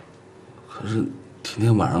够用。可是天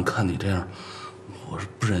天晚上看你这样，我是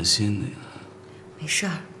不忍心的。没事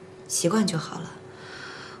儿，习惯就好了。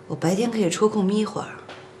我白天可以抽空眯一会儿。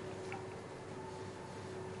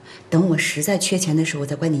等我实在缺钱的时候，我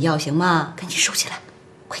再管你要，行吗？赶紧收起来，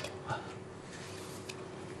快点。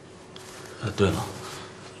对了，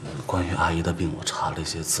关于阿姨的病，我查了一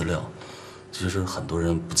些资料。其实很多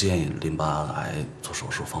人不建议淋巴癌做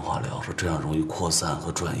手术放化疗，说这样容易扩散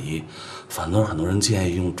和转移。反倒是很多人建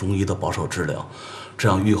议用中医的保守治疗，这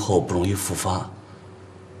样愈后不容易复发。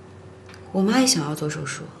我妈也想要做手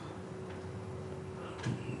术。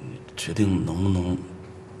你决定能不能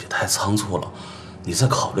别太仓促了？你再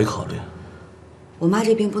考虑考虑。我妈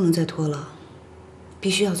这病不能再拖了，必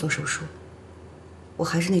须要做手术。我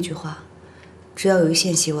还是那句话，只要有一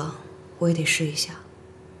线希望，我也得试一下。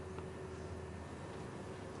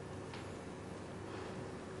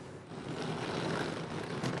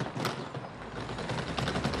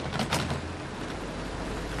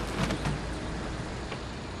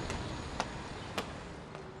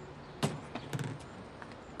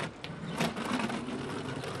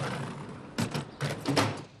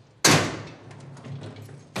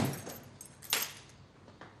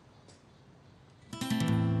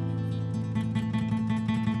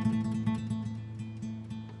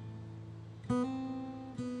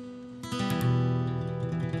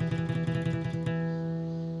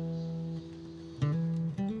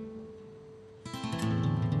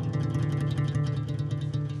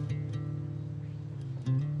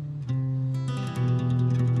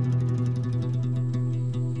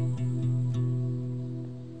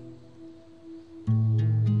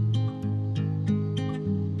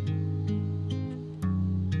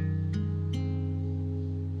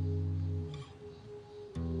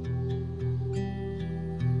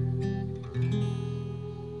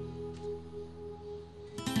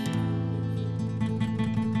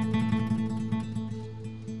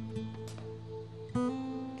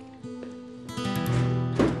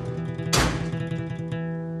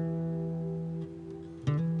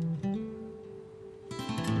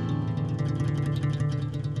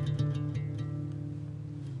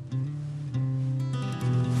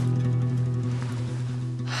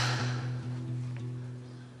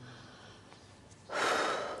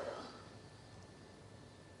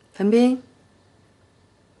樊斌，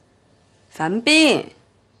樊斌，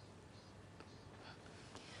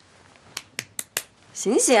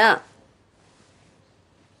醒醒！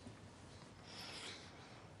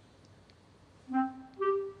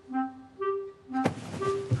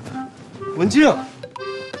文静，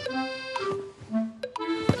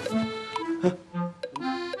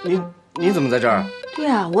你怎么在这儿？对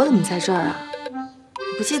啊，我怎么在这儿啊？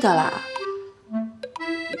你不记得啦？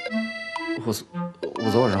我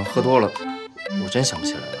昨晚上喝多了，我真想不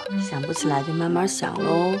起来了。想不起来就慢慢想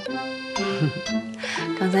喽。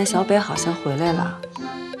刚才小北好像回来了，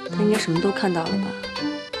他应该什么都看到了吧？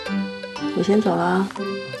我先走了啊。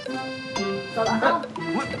走了啊。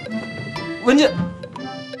文静。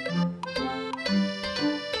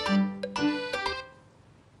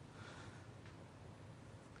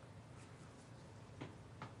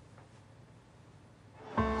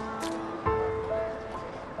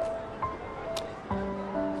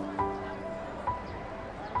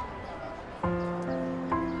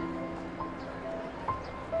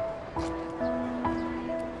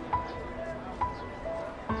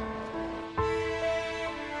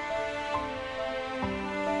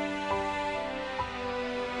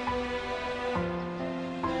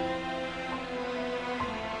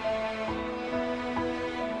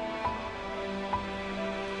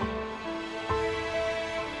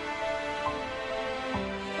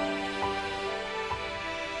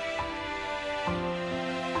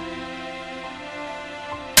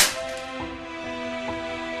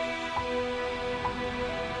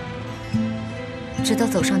直到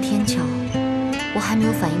走上天桥，我还没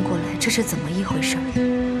有反应过来这是怎么一回事。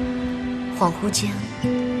恍惚间，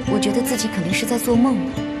我觉得自己肯定是在做梦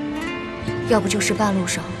了，要不就是半路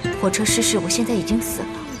上火车失事，我现在已经死了，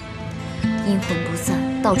阴魂不散，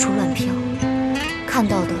到处乱飘，看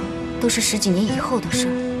到的都是10几年以后的事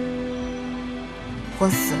儿。我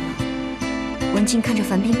死了，文静看着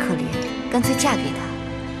樊斌可怜，干脆嫁给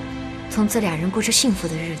他，从此俩人过着幸福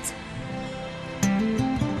的日子。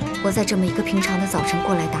我在这么一个平常的早晨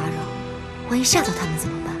过来打扰，万一吓到他们怎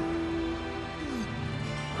么办？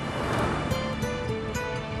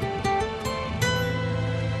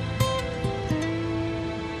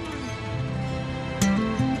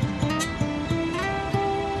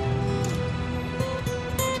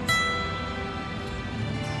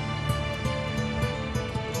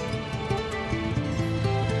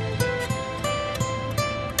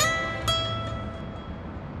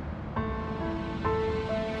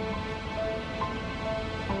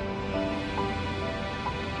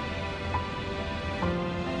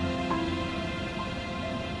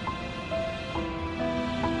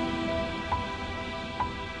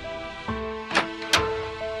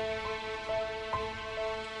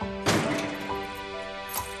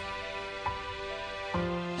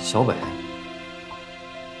小北，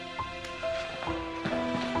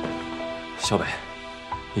小北，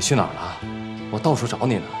你去哪儿了？我到处找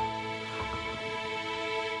你呢。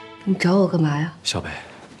你找我干嘛呀？小北，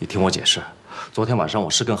你听我解释，昨天晚上我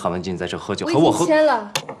是跟韩文静在这喝酒，我已经签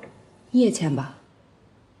了，你也签吧。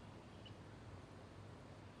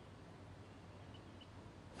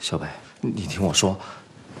小北，你听我说，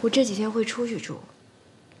我这几天会出去住，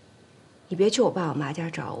你别去我爸我妈家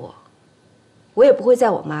找我。我也不会在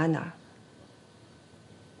我妈那儿。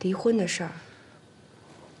离婚的事儿，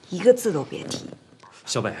一个字都别提。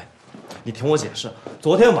小北，你听我解释，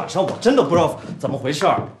昨天晚上我真的不知道怎么回事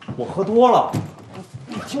儿，我喝多了。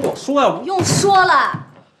你听我说呀，不用说了。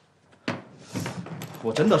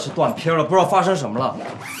我真的是断片了，不知道发生什么了。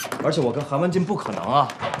而且我跟韩文静不可能啊，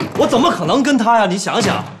我怎么可能跟他呀？你想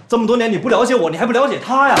想，这么多年你不了解我，你还不了解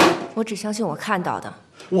他呀？我只相信我看到的。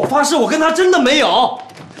我发誓，我跟他真的没有。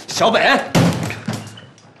小北。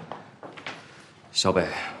小北，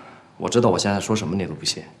我知道我现在说什么你都不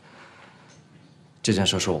信。这件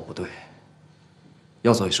事是我不对，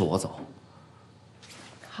要走也是我走。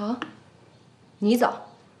好，你走。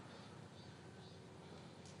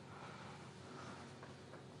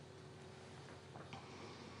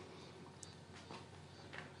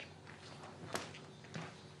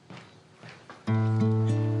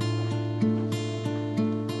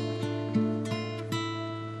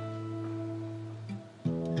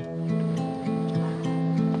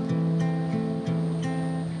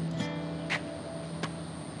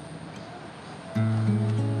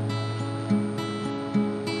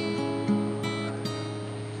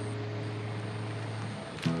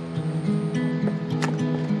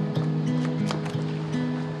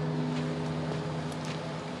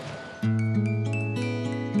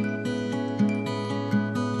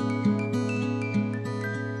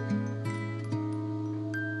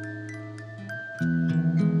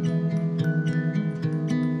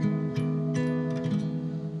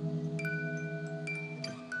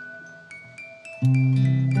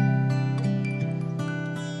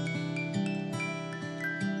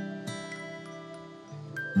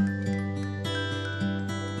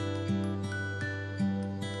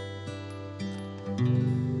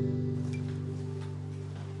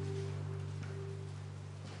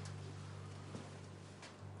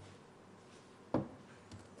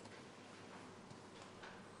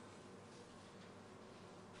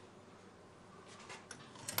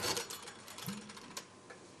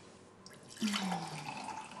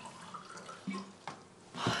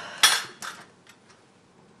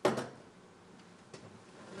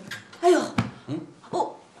哎呦，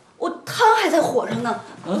我汤还在火上呢，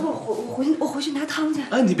我回去拿汤去。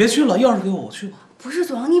哎，你别去了，钥匙给我，我去吧。不是，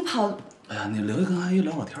总让你跑。哎呀，你留下跟阿姨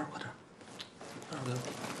聊会儿天，快点。钥匙给我。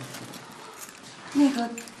那个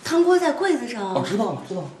汤锅在柜子上。哦，知道了，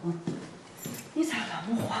知道了。你咋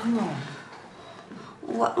忘不还了？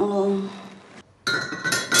忘了。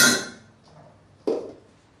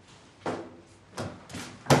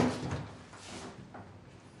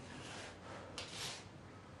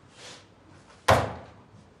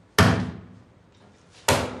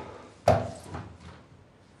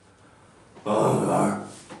王媛，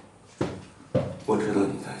我知道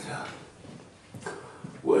你在家，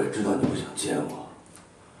我也知道你不想见我，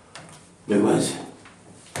没关系，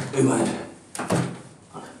没关系，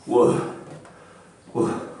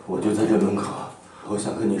我就在这门口，我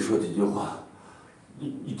想跟你说几句话，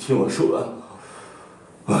你听我说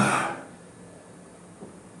完。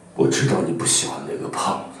知道你不喜欢那个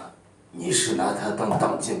胖子，你是拿他当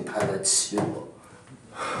挡箭牌来气我。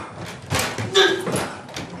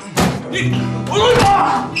你不动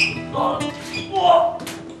手！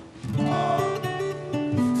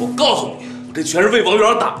我告诉你，我这全是为王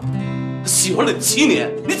源打。他喜欢了你7年，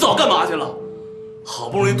你早干嘛去了？好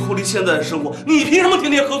不容易脱离现在的生活，你凭什么天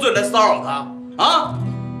天喝醉来骚扰他啊？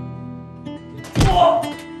我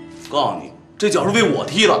告诉你，这脚是为我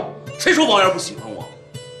踢的，谁说王源不喜欢我？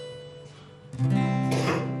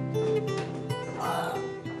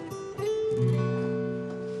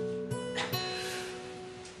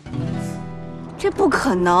这不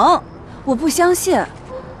可能，我不相信，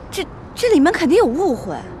这里面肯定有误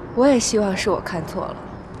会。我也希望是我看错了。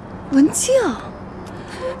文静，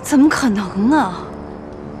怎么可能啊？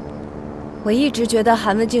我一直觉得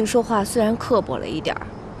韩文静说话虽然刻薄了一点儿，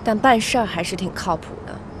但办事儿还是挺靠谱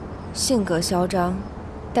的，性格嚣张，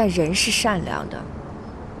但人是善良的。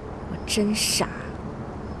我真傻。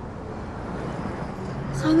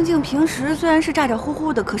韩文静平时虽然是咋咋呼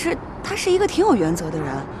呼的，可是她是一个挺有原则的人，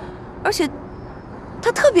而且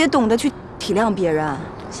她特别懂得去体谅别人。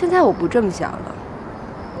现在我不这么想了，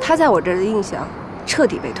她在我这儿的印象彻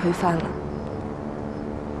底被推翻了。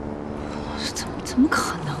怎么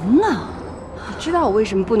可能啊？你知道我为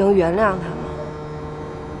什么不能原谅她吗？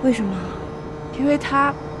为什么？因为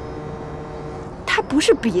她不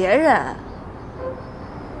是别人。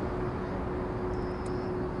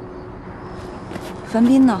樊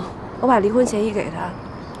斌呢？我把离婚协议给他，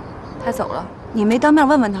他走了。你没当面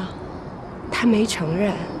问问他？他没承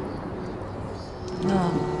认。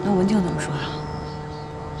那文静怎么说啊？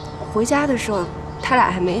回家的时候，他俩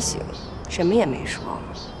还没醒，什么也没说。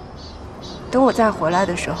等我再回来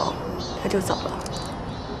的时候，他就走了。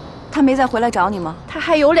他没再回来找你吗？他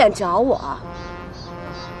还有脸找我？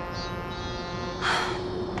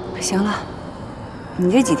行了，你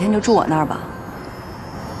这几天就住我那儿吧。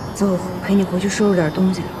走，陪你回去收拾点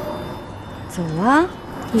东西。走啊！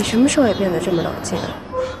你什么时候也变得这么冷静？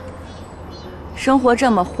生活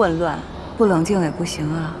这么混乱，不冷静也不行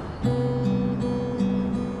啊。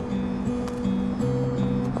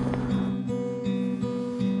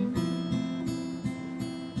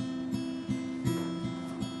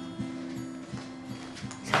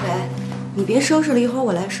小北，你别收拾了，一会儿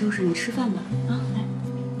我来收拾。你吃饭吧。啊，来，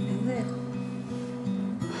原味。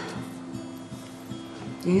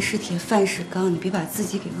人是铁，饭是钢，你别把自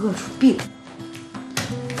己给饿出病。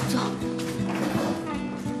坐，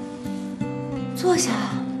坐下。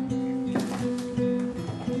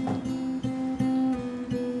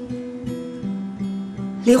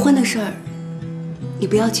离婚的事儿，你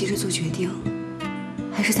不要急着做决定，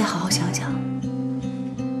还是再好好想想。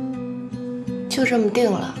就这么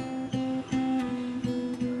定了。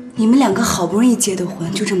你们两个好不容易结的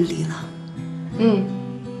婚，就这么离了？嗯，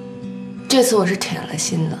这次我是铁了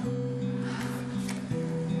心的。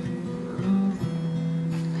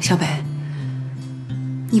小北，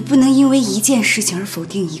你不能因为一件事情而否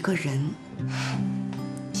定一个人。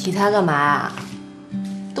提他干嘛呀？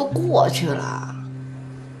都过去了。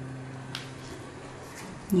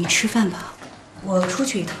你吃饭吧，我出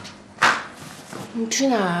去一趟。你去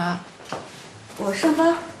哪儿啊？我上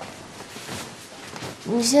班。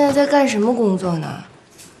你现在在干什么工作呢？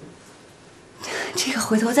这个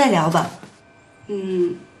回头再聊吧。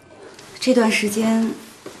这段时间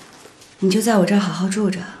你就在我这儿好好住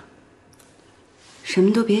着，什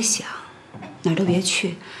么都别想，哪儿都别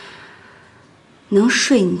去。能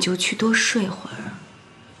睡你就去多睡会儿。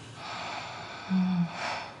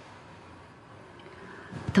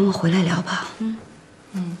等我回来聊吧。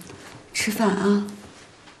吃饭啊，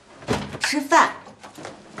吃饭。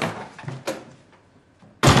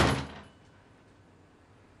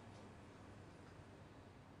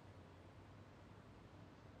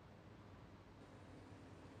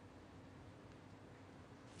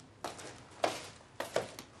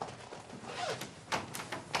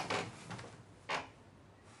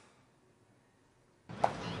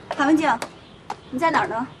韩文静，你在哪儿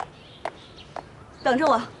呢？等着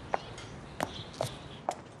我。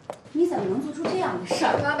你怎么能做出这样的事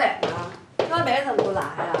儿？张北呢？张北怎么不来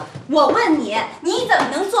呀？我问你，你怎么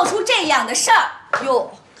能做出这样的事儿？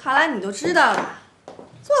哟，看来你都知道了。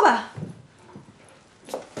坐吧。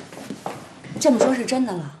这么说是真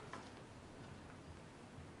的了？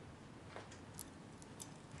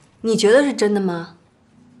你觉得是真的吗？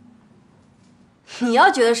你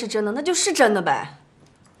要觉得是真的，那就是真的呗。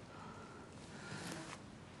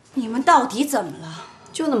你们到底怎么了？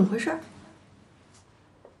就那么回事儿。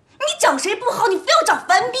你找谁不好，你非要找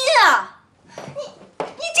樊斌啊？你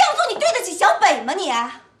这样做，你对得起小北吗？你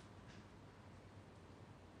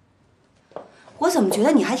我怎么觉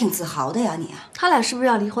得你还挺自豪的呀？你他俩是不是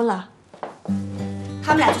要离婚了？他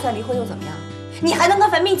们俩就算离婚又怎么样？你还能跟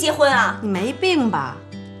樊斌结婚啊？你没病吧？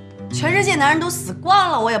全世界男人都死光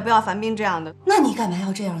了，我也不要樊斌这样的。那你干嘛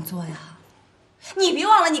要这样做呀？你别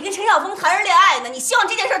忘了，你跟陈晓峰谈着恋爱呢，你希望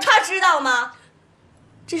这件事他知道吗？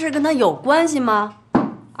这事跟他有关系吗？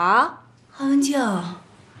啊，韩文静，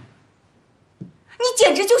你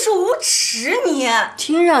简直就是无耻！你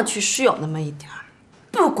听上去是有那么一点儿。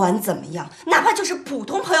不管怎么样，哪怕就是普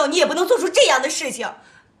通朋友，你也不能做出这样的事情。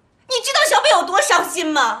你知道小北有多伤心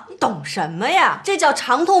吗？你懂什么呀？这叫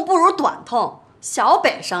长痛不如短痛。小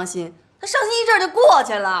北伤心，他伤心一阵就过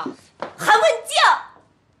去了。韩文静，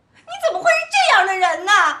你怎么会是这样的人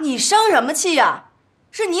呢？你生什么气呀？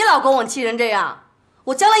是你老公我气成这样，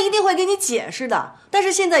我将来一定会给你解释的。但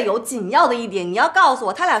是现在有紧要的一点，你要告诉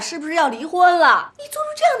我他俩是不是要离婚了？你做出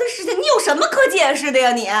这样的事情，你有什么可解释的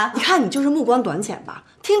呀？你看你就是目光短浅吧？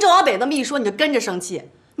听郑小北这么一说，你就跟着生气。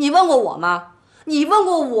你问过我吗？你问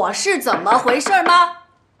过我是怎么回事吗？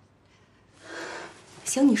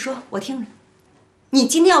行，你说我听着。你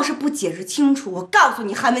今天要是不解释清楚，我告诉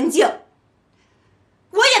你，韩文静，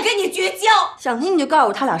我也跟你绝交。想听你就告诉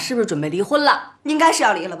我他俩是不是准备离婚了？应该是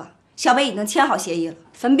要离了吧？小北已经签好协议了。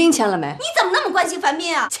樊斌签了没？你怎么那么关心樊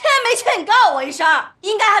斌啊？签没签你告诉我一声。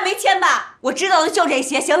应该还没签吧？我知道的就这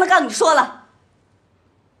些。行了，告诉你说了。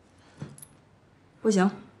不行，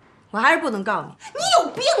我还是不能告你。你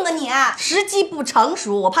有病啊你！时机不成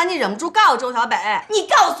熟，我怕你忍不住告周小北。你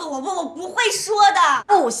告诉我，我不会说的。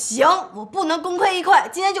不行，我不能功亏一篑。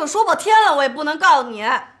今天就说破天了，我也不能告你。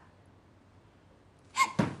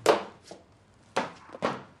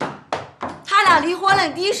他俩离婚了，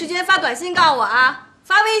你第一时间发短信告诉我啊，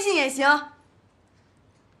发微信也行。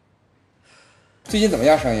最近怎么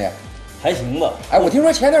样，生意？还行吧。哎，我听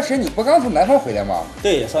说前段时间你不刚从南方回来吗？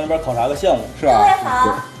对，上那边考察个项目，是吧？各位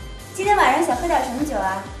好，今天晚上想喝点什么酒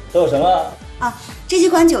啊？都有什么？啊，这几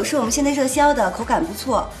款酒是我们现在热销的，口感不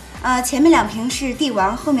错。前面2瓶是帝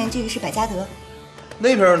王，后面这个是百加得。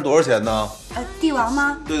那瓶多少钱呢？帝王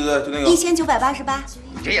吗？对，就那个。1988。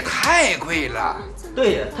你这也太贵了。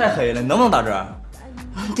对呀，太黑了，能不能打折？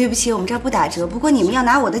对不起，我们这儿不打折。不过你们要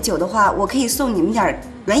拿我的酒的话，我可以送你们点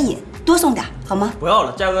软饮，多送点好吗？不要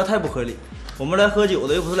了，价格太不合理。我们来喝酒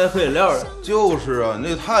的，又不是来喝饮料的。就是啊，你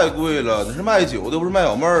这太贵了，那是卖酒的，不是卖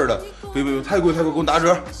小妹儿的。别，太贵，给我打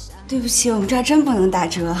折。对不起，我们这儿真不能打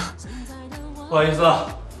折。不好意思啊，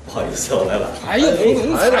不好意思，我来晚了。哎呀，彭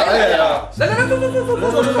总才来呀！来，坐。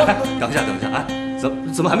等一下，哎，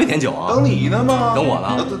怎么还没点酒啊？等你呢吗？等我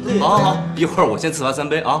呢？对。好，一会儿我先赐完3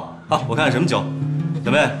杯啊。好，我看看什么酒。小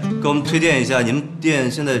妹，给我们推荐一下，你们店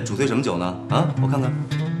现在主推什么酒呢？啊，我看看。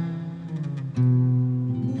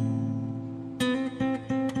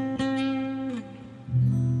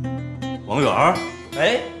王源，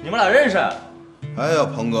哎，你们俩认识？哎呀，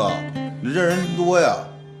鹏哥，你认人真多呀！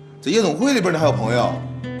在夜总会里边你还有朋友？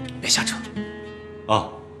别瞎扯。啊，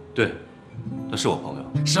对，他是我朋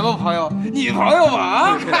友。什么朋友？你朋友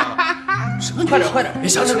吗？快点，别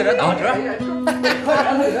瞎扯，给咱打个折。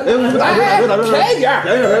打折，便宜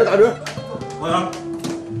点，打折。王源，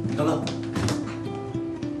等等，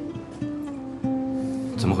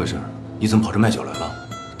怎么回事？你怎么跑这卖酒来了？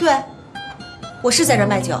对，我是在这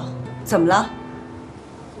卖酒，怎么了？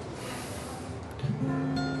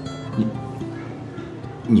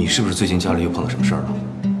你是不是最近家里又碰到什么事儿了？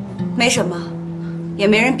没什么，也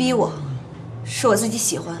没人逼我，是我自己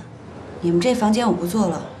喜欢。你们这房间我不做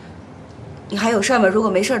了，你还有事儿吗？如果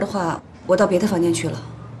没事的话，我到别的房间去了。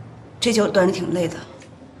这酒端着挺累的。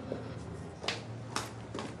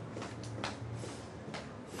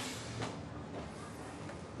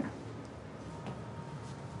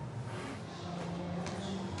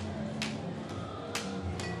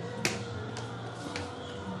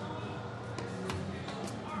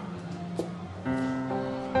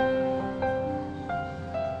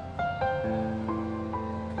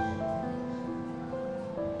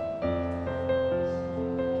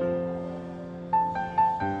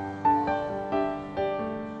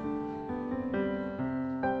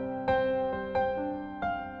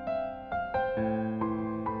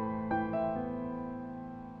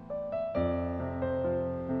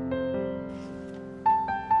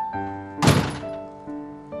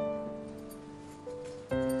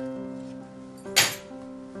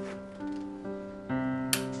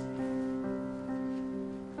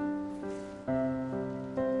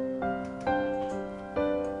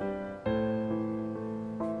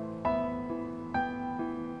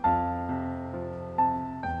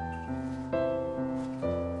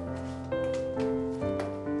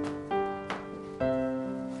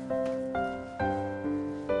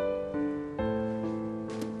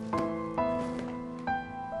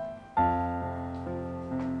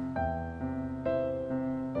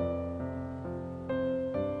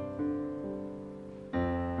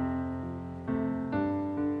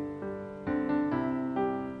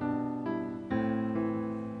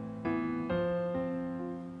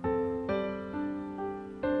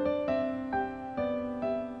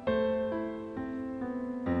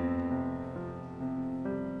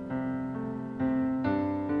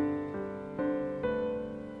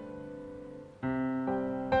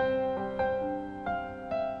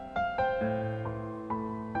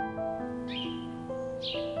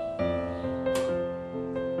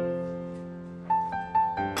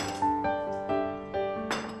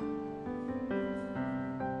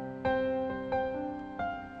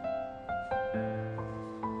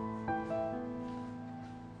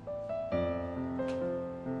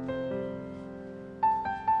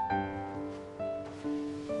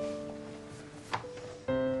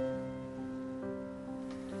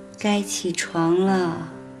该起床了。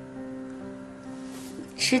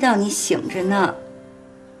知道你醒着呢。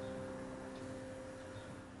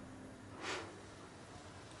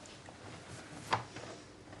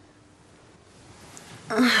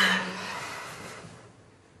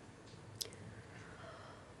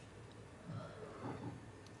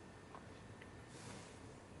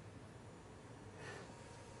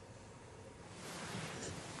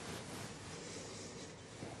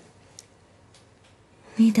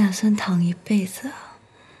你打算躺一辈子啊？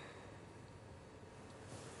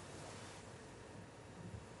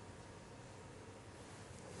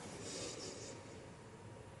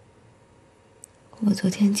我昨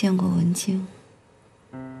天见过文静，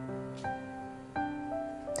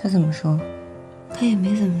他怎么说？他也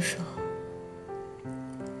没怎么说，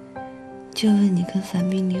就问你跟樊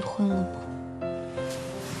斌离婚了吗？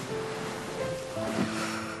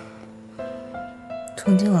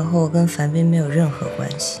从今往后，我跟樊斌没有任何关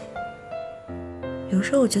系。有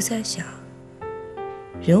时候我就在想，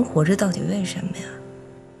人活着到底为什么呀？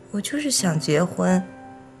我就是想结婚，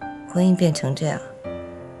婚姻变成这样。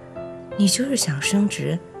你就是想升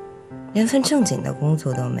职，连份正经的工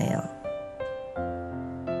作都没有。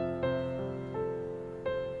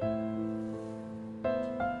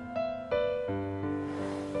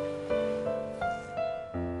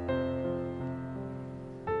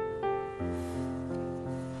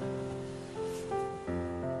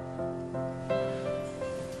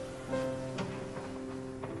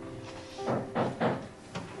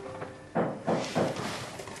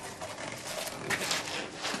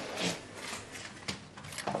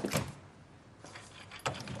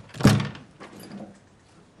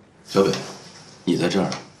小北，你在这儿？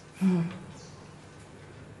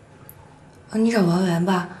你找王源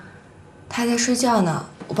吧，他还在睡觉呢，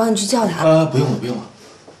我帮你去叫他。不用了，不用了，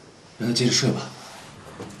让他接着睡吧。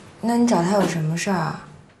那你找他有什么事儿啊？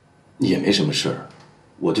也没什么事儿，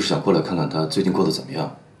我就是想过来看看他最近过得怎么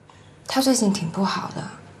样。他最近挺不好的，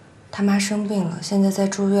他妈生病了，现在在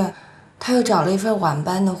住院，他又找了一份晚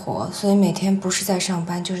班的活，所以每天不是在上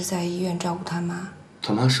班就是在医院照顾他妈。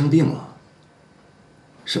他妈生病了？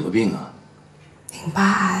什么病啊？淋巴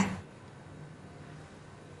癌。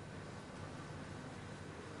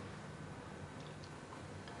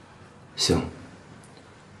行，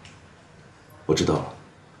我知道了。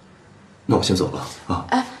那我先走了啊。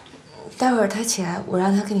哎，待会儿他起来，我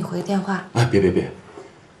让他给你回个电话。哎，别，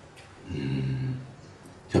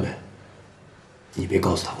小北，你别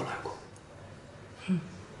告诉他我来过。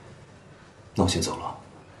那我先走了，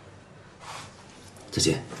再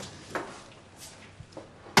见。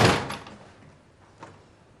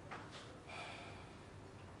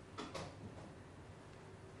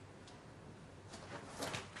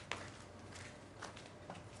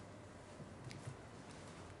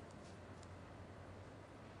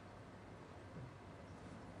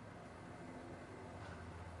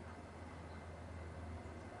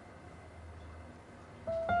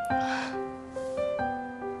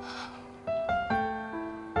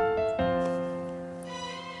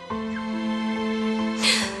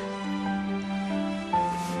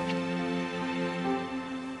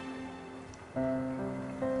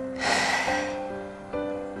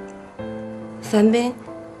樊斌，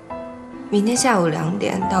明天下午2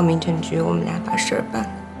点到民政局，我们俩把事儿办了。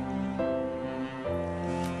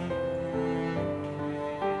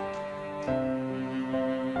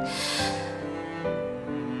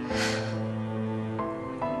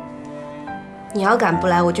你要敢不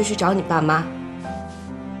来，我就去找你爸妈。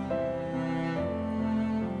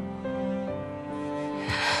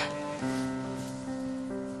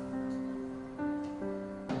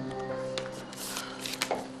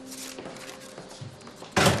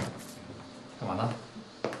干嘛呢？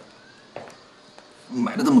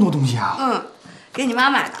买了这么多东西啊？给你妈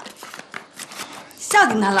买的。孝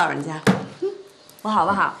敬他老人家，我好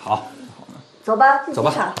不好？好。走吧，走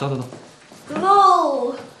吧，走。走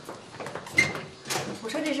喽。我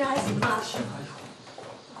说这事还行吧？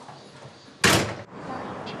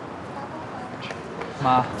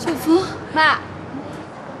妈。小峰，妈。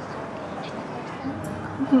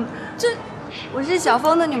我是小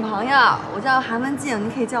峰的女朋友，我叫韩文静，你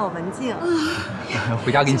可以叫我文静。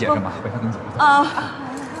回家给你解释嘛，回家给你解释。啊。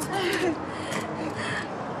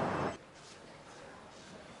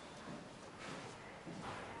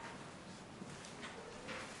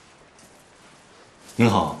您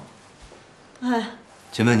好。哎，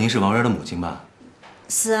请问您是王源的母亲吧？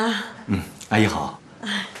是啊。阿姨好。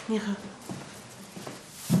哎，你好。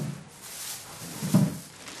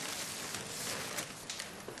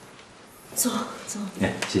坐。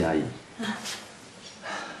哎，谢谢阿姨。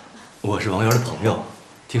我是王源的朋友，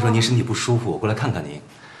听说您身体不舒服，我过来看看您。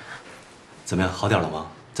怎么样，好点了吗？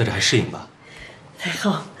在这还适应吧？还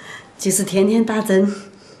好，就是天天打针，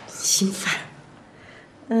心烦。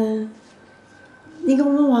你跟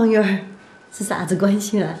我们王源儿是啥子关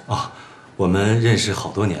系啊？哦，我们认识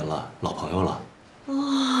好多年了，老朋友了。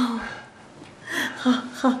哦，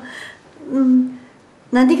好，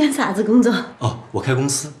那你干啥子工作？哦，我开公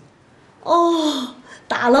司。哦，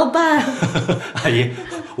大老板。阿姨，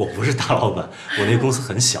我不是大老板，我那公司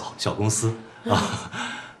很小，小公司啊。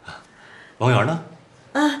王源呢？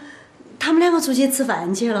啊，他们两个出去吃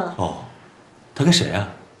饭去了。哦，他跟谁啊？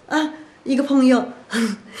啊，一个朋友，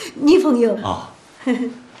女朋友。哦。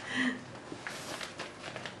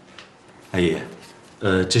阿姨，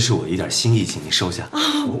这是我一点心意，请您收下。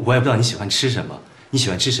我也不知道你喜欢吃什么，你喜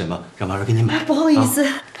欢吃什么，让王源给你买。不好意思。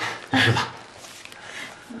来吧。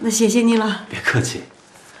那谢谢你了。别客气。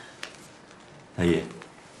阿姨，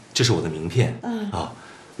这是我的名片。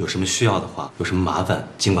有什么需要的话，有什么麻烦，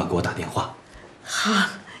尽管给我打电话。好，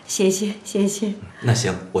谢谢。那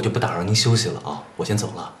行，我就不打扰您休息了啊，我先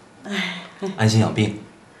走了。安心养病。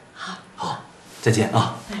好，再见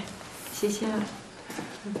啊。谢谢了。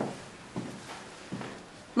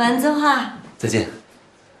慢走哈。再见。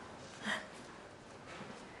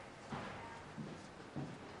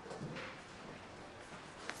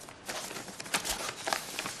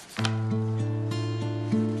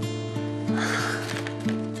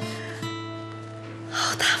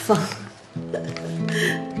好大方。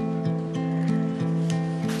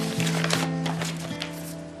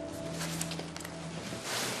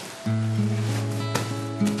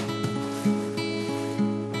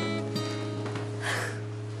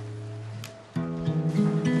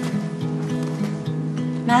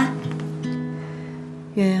妈，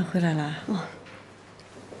圆圆回来了。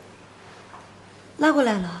哪个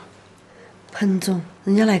来了？彭总，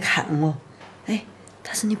人家来看我。哎，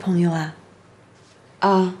他是你朋友啊？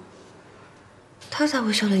啊。他咋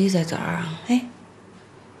会晓得你在这儿啊？哎，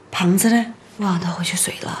胖子呢？我让他回去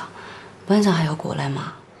睡了，晚上还要过来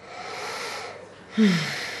嘛。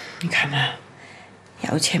你看嘛，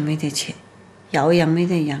要钱没得钱，要养没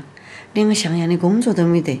得养，连个像样的工作都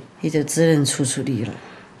没得，也就只能出力了。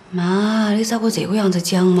妈，你咋个这个样子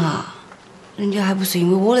讲嘛？人家还不是因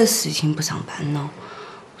为我的事情不上班了。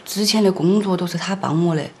之前的工作都是他帮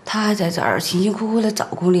我的，他还在这儿辛辛苦苦的照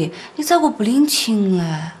顾你，你咋个不领情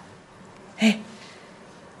呢？哎，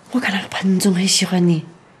我看那个彭总很喜欢你。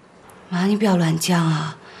妈，你不要乱讲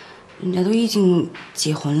啊，人家都已经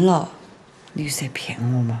结婚了。你是在骗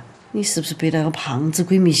我嘛？你是不是被那个胖子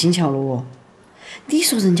鬼迷心窍了哦？你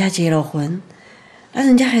说人家结了婚，那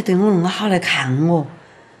人家还对我那么好来看我，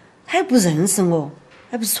他还不认识我，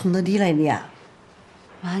还不是冲着你来的呀？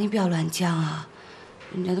妈，你不要乱讲啊，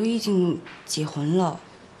人家都已经结婚了。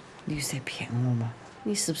你是在骗我嘛？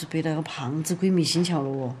你是不是被那个胖子鬼迷心窍了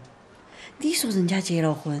哦？你说人家结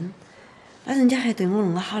了婚，那人家还对我那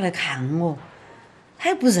么好来看我，他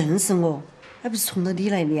还不认识我，还不是冲着你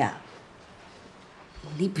来的呀？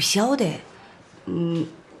你不晓得，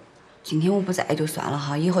今天我不在就算了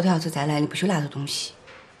哈，以后他要是再来，你不许拿着东西。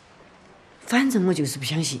反正我就是不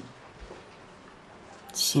相信。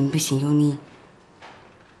信不信由你。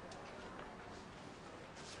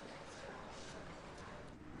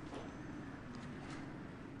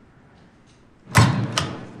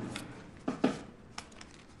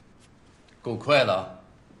够快的啊！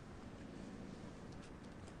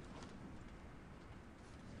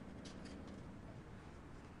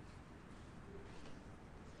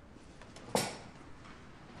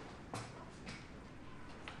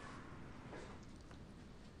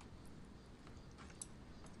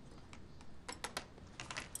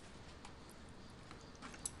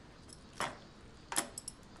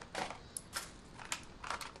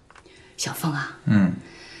小凤啊，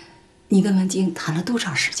你跟文静谈了多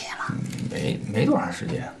长时间了？没多长时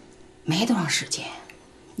间。没多长时间，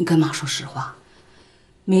你跟妈说实话，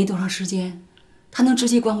没多长时间，她能直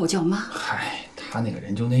接管我叫妈？嗨，他那个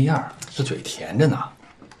人就那样，这嘴甜着呢。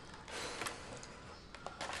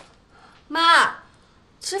妈，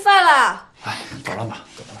吃饭了。哎，走了妈，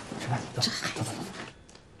走了，吃饭，走，走。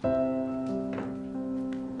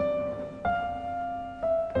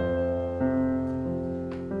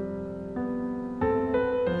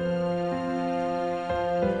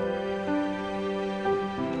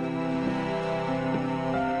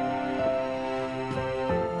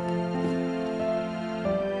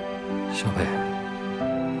小北，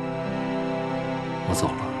我走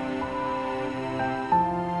了。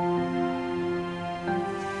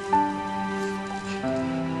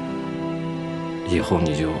以后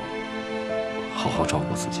你就好好照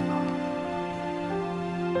顾自己吧。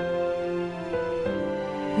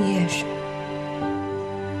你也是。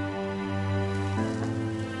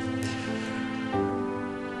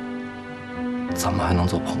咱们还能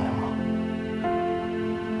做朋友吗？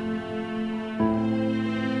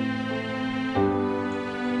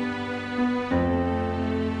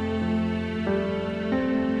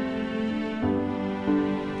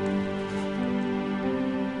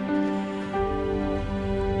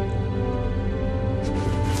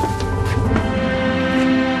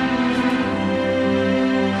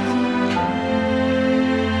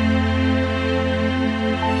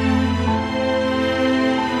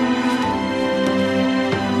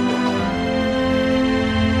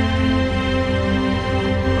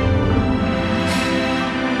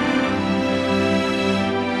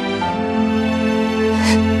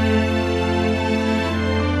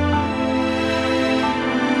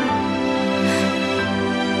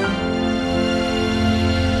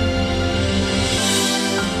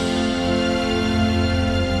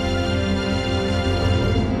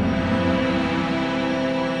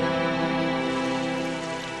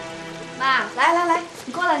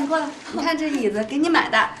你看这椅子给你买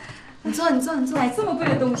的，你坐。买这么贵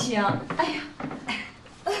的东西啊？哎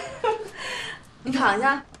呀，你躺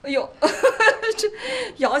下。哎呦，这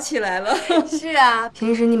摇起来了。是啊，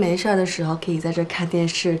平时你没事的时候可以在这看电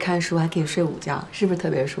视、看书，还可以睡午觉，是不是特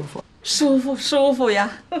别舒服？舒服呀。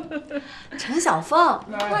陈小凤，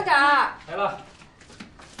快点儿。来了。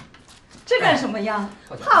这干什么呀？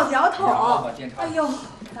泡脚桶。哎呦，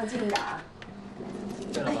放近点儿。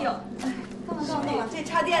哎呦，哎。干嘛？这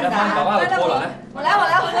插电的。来，我来，我们俩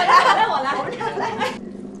来。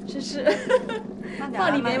这是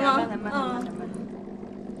放里面吗？嗯。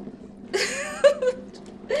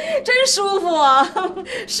真舒服啊，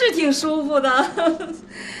是挺舒服的。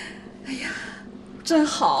哎呀，真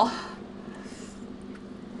好啊！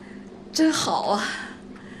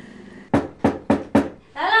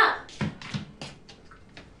来了，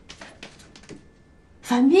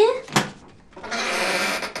樊斌。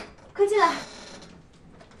快进来！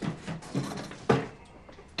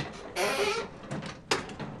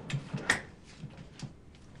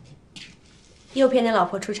又骗你老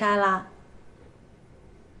婆出差啦？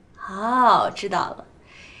好，知道了。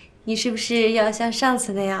你是不是要像上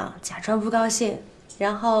次那样假装不高兴，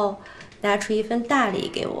然后拿出一份大礼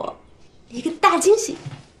给我，一个大惊喜？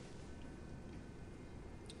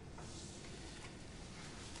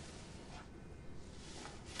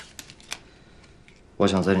我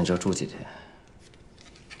想在你这住几天。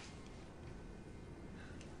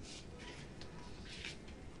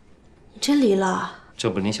你真离了？这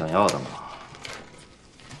不是你想要的吗？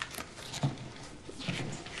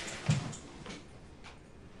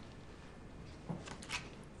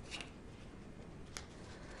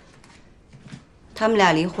他们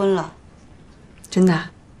俩离婚了。真的？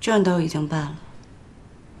证都已经办了。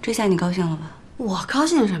这下你高兴了吧？我高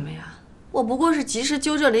兴什么呀？我不过是及时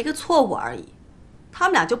纠正了一个错误而已。他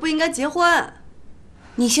们俩就不应该结婚。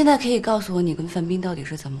你现在可以告诉我你跟范冰到底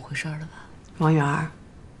是怎么回事了吧？王媛，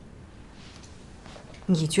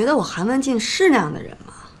你觉得我韩文静是那样的人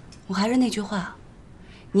吗？我还是那句话，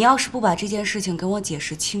你要是不把这件事情跟我解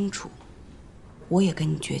释清楚，我也跟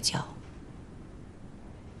你绝交。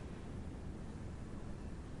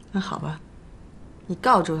那好吧，你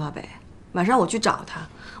告周小北，晚上我去找他，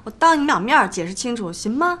我当你们俩面解释清楚，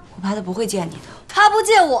行吗？我怕他不会见你的。他不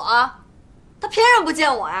见我，他凭什么不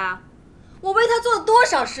见我呀？我为他做了多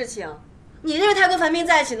少事情？你认为他跟樊斌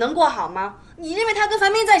在一起能过好吗？你认为他跟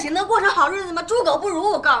樊斌在一起能过上好日子吗？猪狗不如！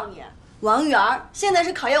我告诉你，王媛，现在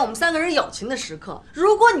是考验我们3个人友情的时刻。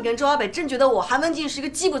如果你跟周小北真觉得我韩文静是一个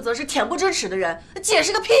饥不择食、恬不知耻的人，那解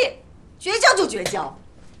释个屁！绝交就绝交。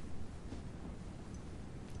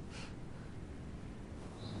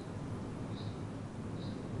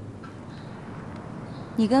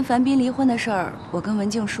你跟樊斌离婚的事儿，我跟文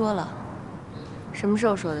静说了。什么时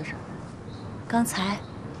候说的事？刚才。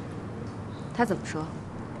他怎么说？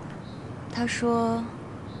他说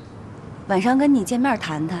晚上跟你见面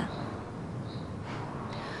谈谈。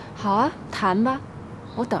好啊，谈吧，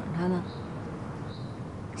我等着他呢。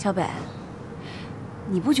小北，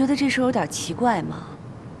你不觉得这事有点奇怪吗？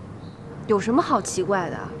有什么好奇怪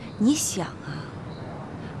的？你想啊，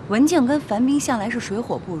文静跟樊斌向来是水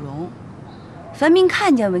火不容。樊斌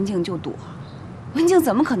看见文静就躲，文静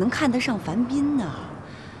怎么可能看得上樊斌呢？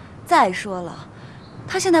再说了，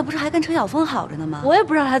他现在不是还跟陈晓峰好着呢吗？我也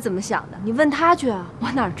不知道他怎么想的，你问他去啊，我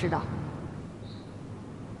哪知道。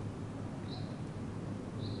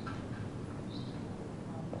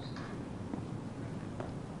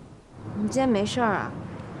你今天没事儿啊？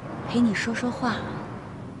陪你说说话。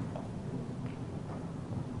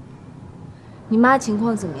你妈情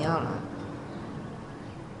况怎么样了？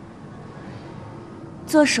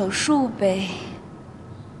做手术呗。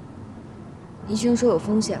医生说有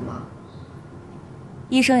风险吗？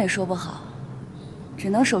医生也说不好，只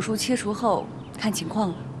能手术切除后看情况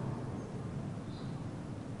了。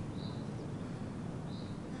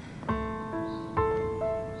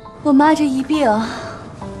我妈这一病，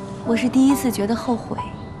我是第一次觉得后悔。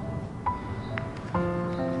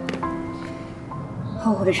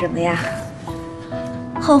后悔什么呀？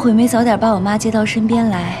后悔没早点把我妈接到身边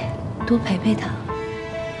来，多陪陪她。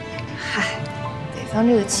嗨，北方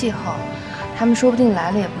这个气候，他们说不定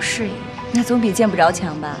来了也不适应。那总比见不着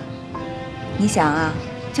强吧？你想啊，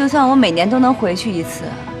就算我每年都能回去一次，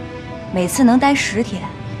每次能待10天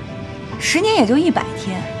，10年也就100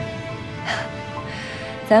天。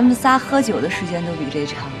咱们仨喝酒的时间都比这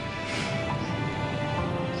长。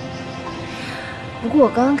不过我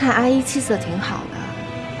刚刚看阿姨气色挺好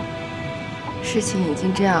的，事情已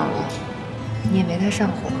经这样了，你也没太上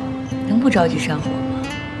火，能不着急上火吗？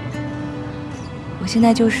我现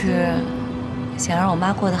在就是想让我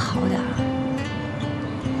妈过得好点儿，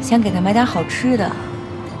想给她买点好吃的，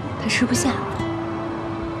她吃不下；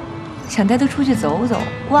想带她出去走走、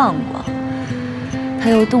逛逛，她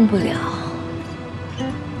又动不了。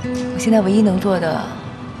我现在唯一能做的，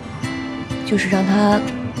就是让她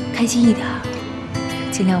开心一点，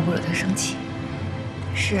尽量不惹她生气。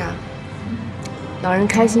是啊，老人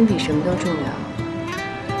开心比什么都重要。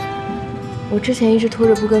我之前一直拖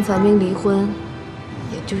着不跟樊斌离婚，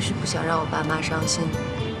也就是不想让我爸妈伤心。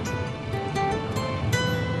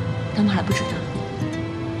他们还不知道，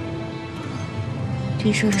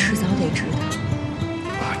这事儿迟早得知道。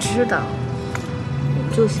我知道，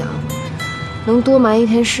我就想能多瞒1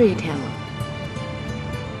天是1天了。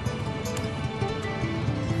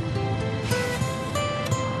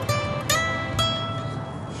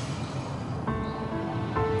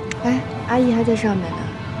哎，阿姨还在上面呢，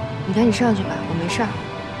你赶紧上去吧，我没事儿。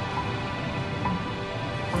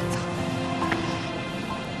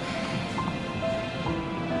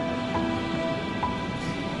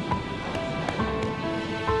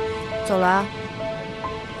走了啊。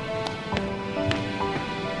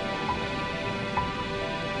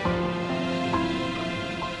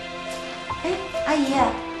哎，阿姨，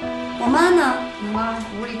我妈呢？你妈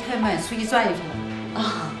屋里开门，出去转悠去了。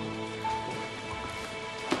啊。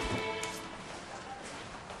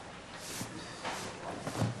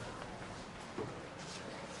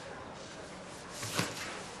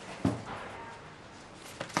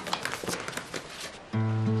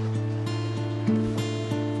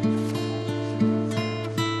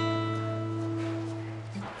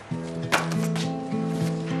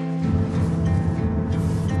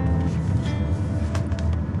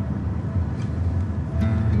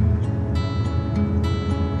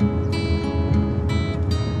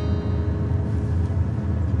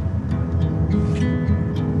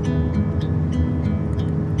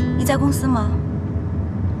你在公司吗？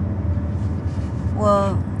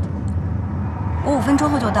我5分钟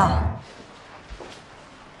后就到。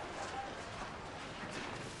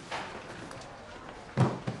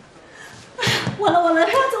完了完了，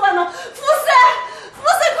票子完了！护士，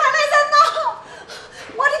快来人呐！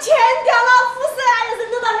我的钱掉了，护士，哎呀，人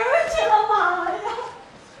都到哪儿去了嘛？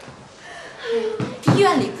哎呀，医院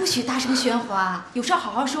里不许大声喧哗，有事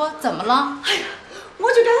好好说。怎么了？哎呀，我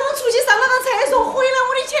就刚刚出去上了个厕所，回来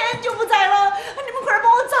我的钱就不在了，你们快点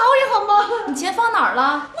帮我找一下嘛！你钱放哪儿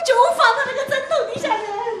了？我就放在那个枕头底下的。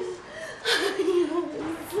哎呀，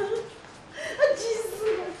急死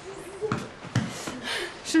了！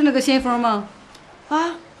是那个先锋吗？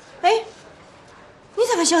啊，哎，你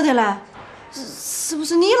咋个晓得呢？是不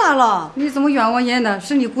是你拿了？你怎么冤枉人呢？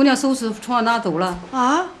是你姑娘收拾床拿走了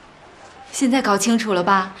啊？现在搞清楚了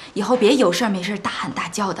吧？以后别有事没事大喊大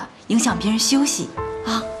叫的，影响别人休息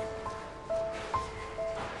啊！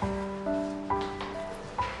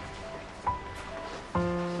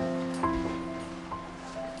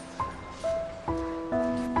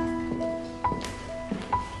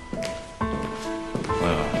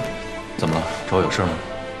怎么了？找我有事吗？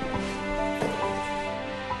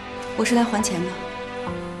我是来还钱的。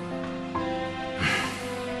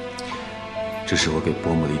这是我给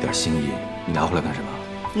伯母的一点心意，你拿回来干什么？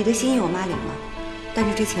你的心意我妈领了，但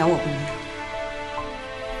是这钱我不能要。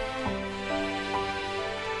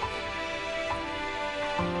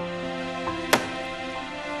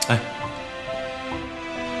哎，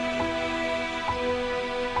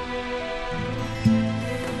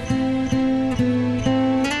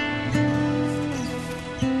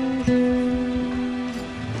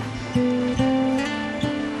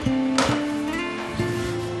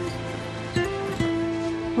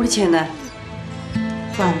我的钱呢？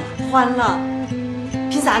还了，还了，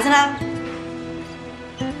凭啥子呢？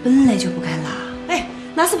本来就不该拿。哎，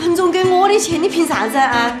那是彭总给我的钱，你凭啥子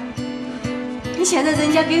啊？你现在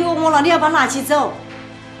人家给我了，你要把它拿起走。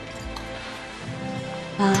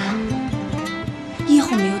妈，以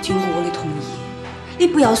后没有经过我的同意，你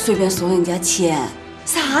不要随便收人家钱。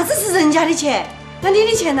啥子是人家的钱？那你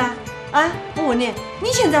的钱呢？啊，我问你，你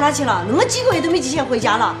钱在哪去了？那么几个月都没寄钱回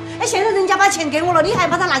家了。哎，现在人家把钱给我了，你还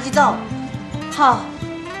把它拿起走？好，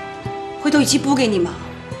回头一起补给你嘛。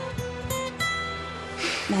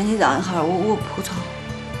那你让一下我铺床。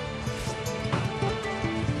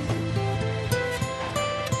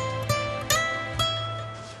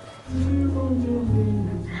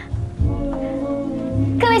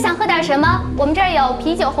各位想喝点什么？我们这儿有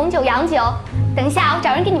啤酒、红酒、洋酒。等一下，我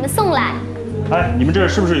找人给你们送来。哎，你们这儿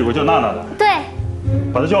是不是有个叫娜娜的？对。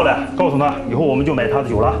把她叫来，告诉她以后我们就买她的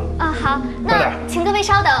酒了。啊，好，那请各位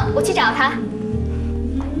稍等，我去找她。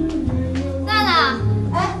娜娜，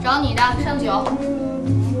哎，找你的，上酒。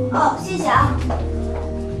哦，谢谢啊。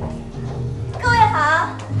各位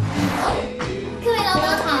好。各位老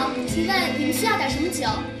板好，请问你们需要点什么酒？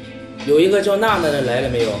有一个叫娜娜的来了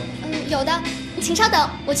没有？有的，请稍等，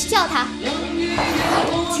我去叫她。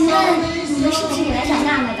请问你们是不是也来找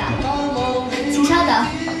娜娜的？请稍等。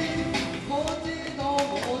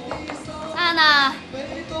娜娜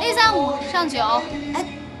，A35上酒。哎，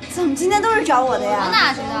怎么今天都是找我的呀？我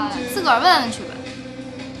哪知道呀，自个儿问问去呗。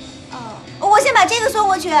哦，我先把这个送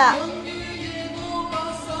过去。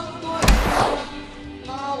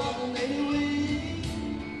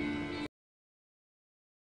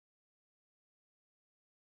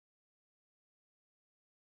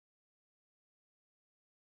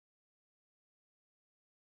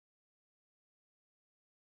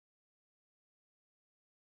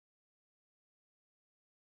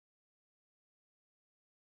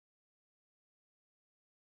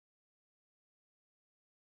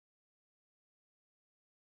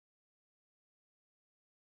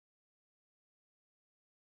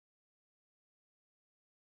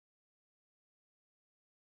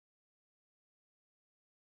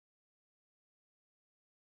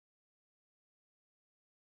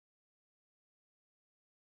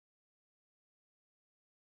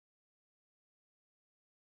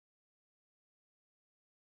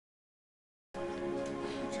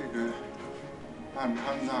半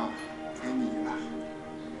摊子给你了。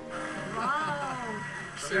哇哦，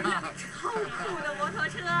是辆超酷的摩托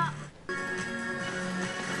车。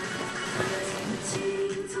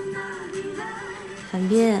樊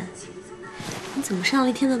斌，你怎么上了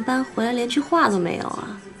一天的班，回来连句话都没有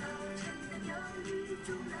啊？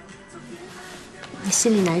你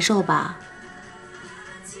心里难受吧？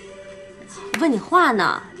我问你话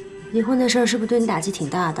呢，离婚的事儿是不是对你打击挺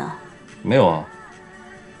大的？没有啊，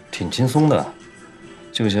挺轻松的。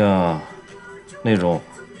就像那种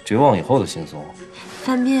绝望以后的轻松。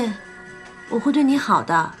樊斌，我会对你好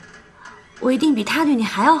的，我一定比他对你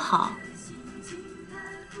还要好。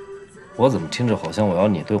我怎么听着好像我要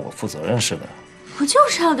你对我负责任似的？我就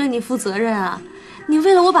是要对你负责任啊！你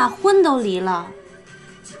为了我把婚都离了，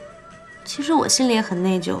其实我心里也很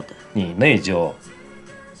内疚的。你内疚？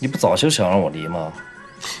你不早就想让我离吗？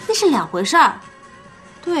那是两回事儿。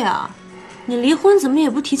对啊，你离婚怎么也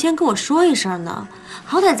不提前跟我说一声呢？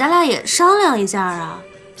好歹咱俩也商量一下啊！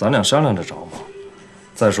咱俩商量着找嘛。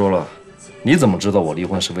再说了，你怎么知道我离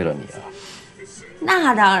婚是为了你啊？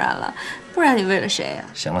那当然了，不然你为了谁呀？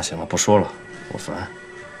行了行了，不说了，我烦。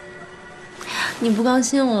你不高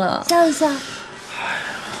兴了？笑一笑。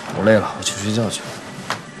我累了，我去睡觉去。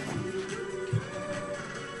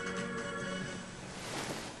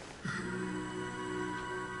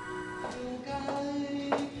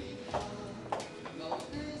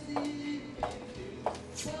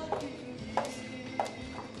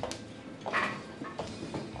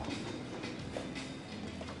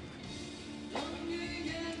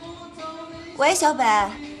喂，小北，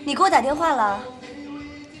你给我打电话了。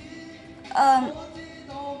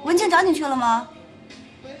文静找你去了吗？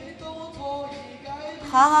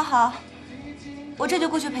好，好，好，我这就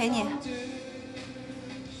过去陪你。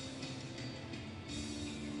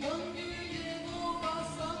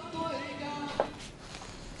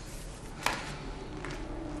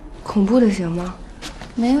恐怖的行吗？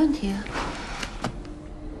没问题。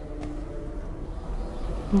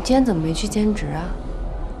你今天怎么没去兼职啊？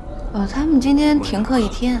哦，他们今天停课一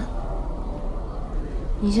天。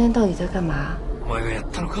你现在到底在干嘛？我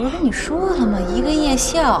跟你说了吗？一个夜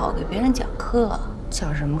校给别人讲课。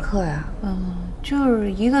讲什么课呀？就是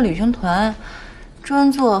一个旅行团，专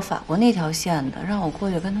做法国那条线的，让我过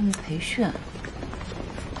去跟他们培训。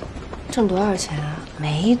挣多少钱啊？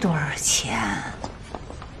没多少钱。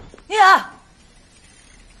呀，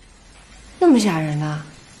那么吓人呢？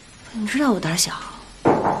你知道我胆小。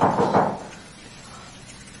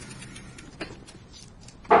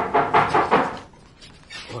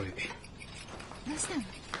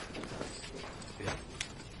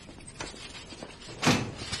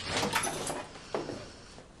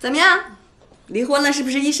怎么样？离婚了是不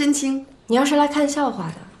是一身轻？你要是来看笑话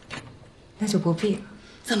的，那就不必了。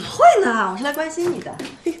怎么会呢？我是来关心你的。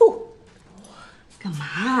哎呦，干嘛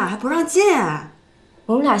还不让进？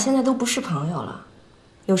我们俩现在都不是朋友了，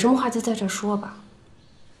有什么话就在这说吧。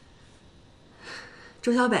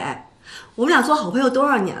周小北，我们俩做好朋友多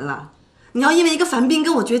少年了？你要因为一个樊斌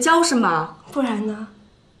跟我绝交是吗？不然呢？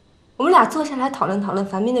我们俩坐下来讨论讨论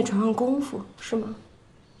樊斌的床上功夫，是吗？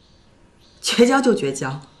绝交就绝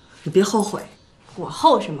交，你别后悔。我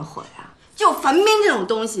后什么悔啊？就樊斌这种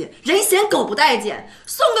东西，人嫌狗不待见，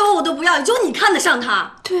送给我都不要，也就你看得上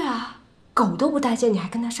他。对啊，狗都不待见，你还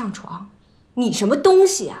跟他上床，你什么东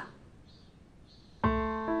西啊？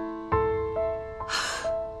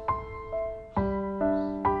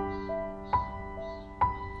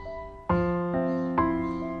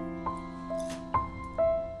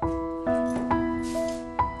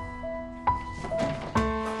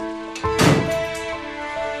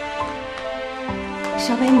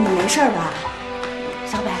小北，你没事吧？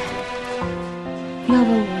小北，要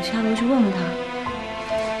不我下楼去问问他。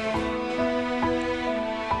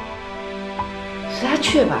随他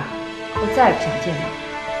去吧，我再也不想见他。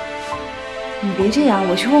你别这样，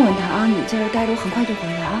我去问问他啊！你在这待着，我很快就回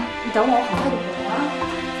来啊！你等我，我很快就回来啊。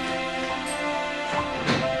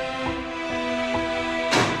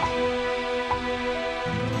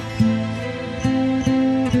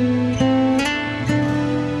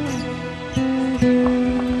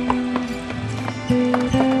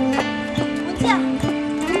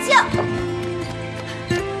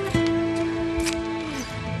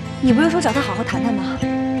你不是说找他好好谈谈吗？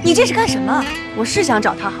你这是干什么？我是想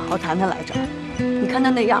找他好好谈谈来着。你看他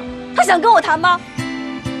那样，他想跟我谈吗？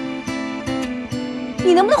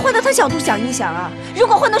你能不能换到他角度想一想啊？如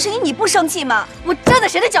果换做是你，你不生气吗？我站在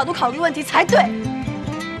谁的角度考虑问题才对。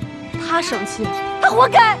他生气，他活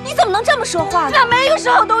该！你怎么能这么说话呢？那没一个是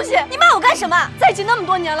好东西。你骂我干什么？在一起那么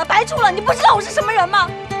多年了，白处了，你不知道我是什么人吗？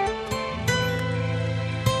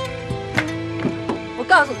我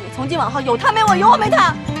告诉你，从今往后有他没我，有我没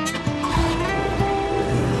他。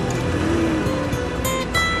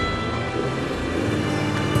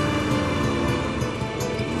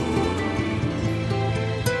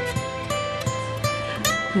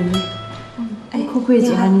妹妹，可不可以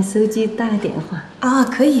借下你手机打个电话？啊，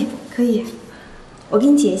可以，可以，我给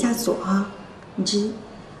你解一下锁啊，你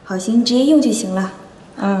好行，你直接用就行了。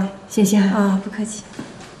啊，谢谢啊，不客气。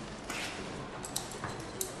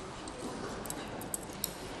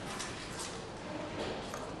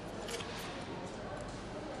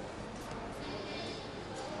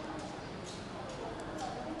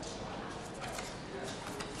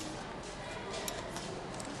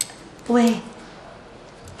喂。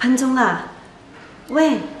潘总啊，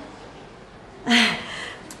喂，哎，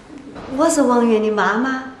我是王源的妈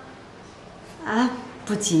妈，啊，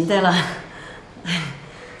不记得了，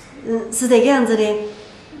是这个样子的，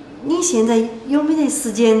你现在有没得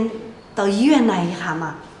时间到医院来一下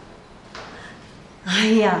嘛？哎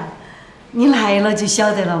呀，你来了就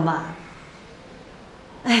晓得了嘛。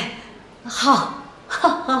哎，好，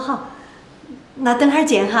那等会儿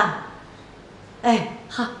见哈。哎，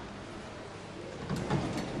好。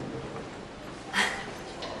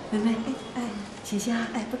妹妹，哎，谢谢啊，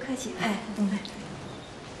哎，不客气，哎，来。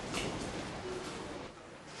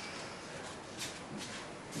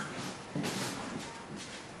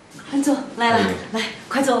潘总来了，来，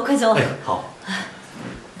快坐，快坐。哎，好。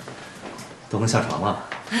都能下床了。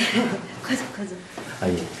哎，快坐，快坐。阿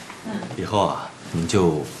姨，以后啊，您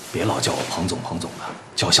就别老叫我彭总的，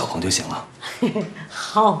叫小彭就行了。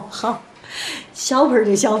好，小盆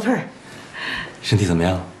就小盆。身体怎么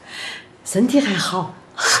样？身体还好。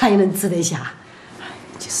还能吃得下，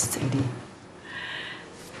就是这里。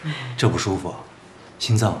这不舒服，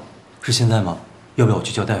心脏是现在吗？要不要我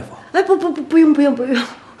去叫大夫？哎，不用，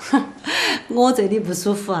我这里不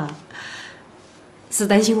舒服啊，是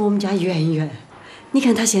担心我们家圆圆。你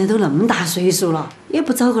看她现在都那么大岁数了，也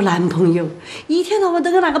不找个男朋友，一天到晚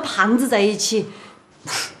都跟那个胖子在一起，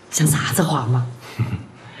像啥子话嘛？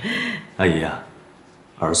阿姨呀，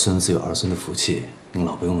儿孙自有儿孙的福气。您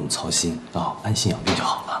老不用那么操心啊，安心养病就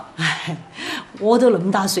好了。哎，我都那么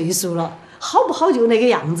大岁数了，好不好就那个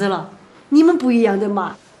样子了。你们不一样的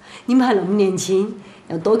嘛，你们还那么年轻，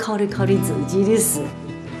要多考虑考虑自己的事，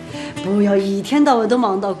不要一天到晚都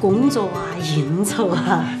忙到工作啊、应酬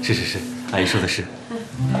啊。是，阿姨说的是。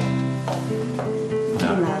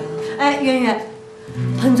哎，圆圆，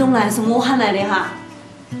彭总来是我喊来的哈。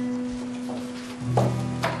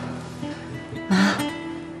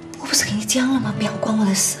不是跟你讲了吗？不要管我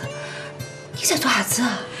的事。你在做啥子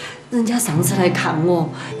啊？人家上次来看我，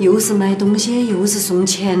又是买东西，又是送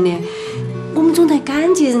钱的，我们们总得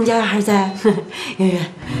感激人家哈噻。圆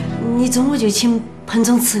圆，你中午就请彭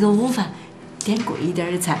总吃个午饭，点贵一点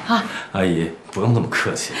的菜哈。阿姨，不用那么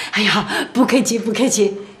客气。哎呀，不客气不客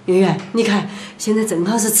气。圆圆，你看现在正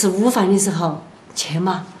好是吃午饭的时候，去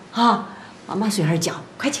嘛哈，妈妈睡会儿觉，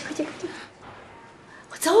快去快去快去。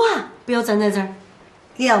走啊，不要站在这儿。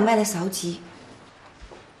李老买了烧鸡，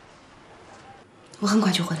我很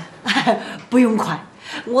快就回来。不用快，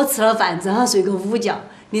我吃了饭正好睡个午觉，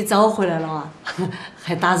你早回来了啊，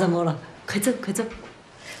还打扰我了。快走快走，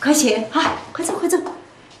快去哈，快走快走，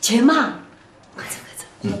去嘛，快走快走。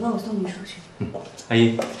要不然我送你出去。阿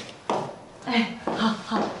姨。哎，好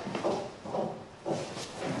好。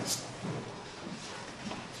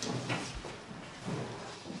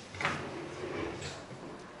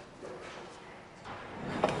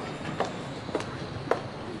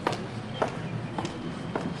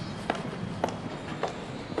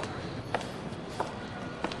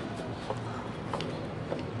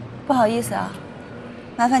不好意思啊，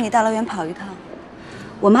麻烦你大老远跑一趟，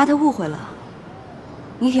我妈她误会了。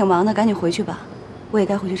你挺忙的，赶紧回去吧，我也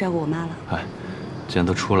该回去照顾我妈了。哎，既然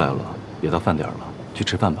都出来了，也到饭点了，去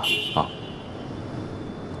吃饭吧啊！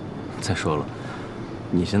再说了，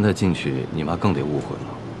你现在进去，你妈更得误会了，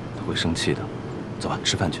她会生气的。走吧，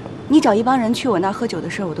吃饭去。你找一帮人去我那儿喝酒的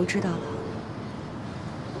事儿，我都知道了。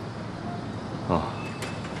哦，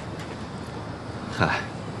嗨，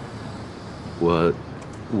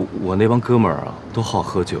我那帮哥们儿啊，都好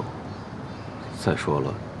喝酒。再说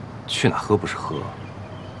了，去哪喝不是喝，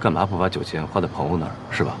干嘛不把酒钱花在朋友那儿，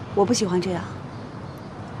是吧？我不喜欢这样，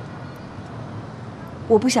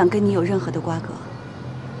我不想跟你有任何的瓜葛。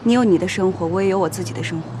你有你的生活，我也有我自己的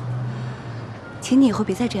生活。请你以后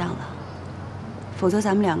别再这样了，否则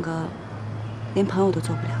咱们两个连朋友都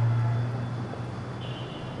做不了。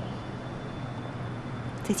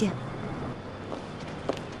再见。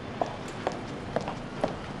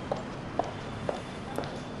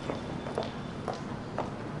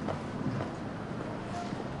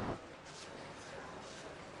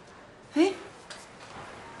哎，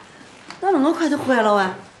咋那么快就回来了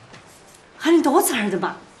哇？喊你多吃点的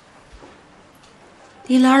嘛。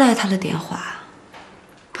你哪儿来他的电话？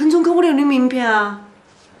彭总给我留的名片啊。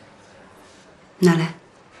拿来，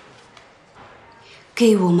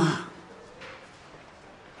给我嘛。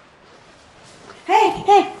哎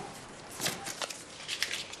哎，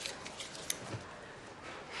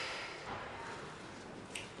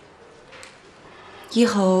以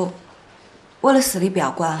后我的事你不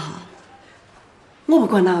要管哈。我不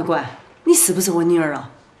管哪个管？你是不是我女儿啊？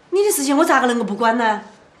你的事情我咋个能够不管呢？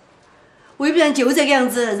未必然就这个样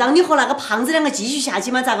子，让你和那个胖子两个继续下去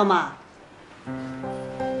吗？咋个嘛？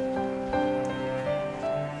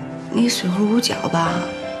你睡会儿午觉吧，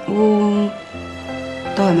我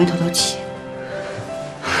到外面透透气。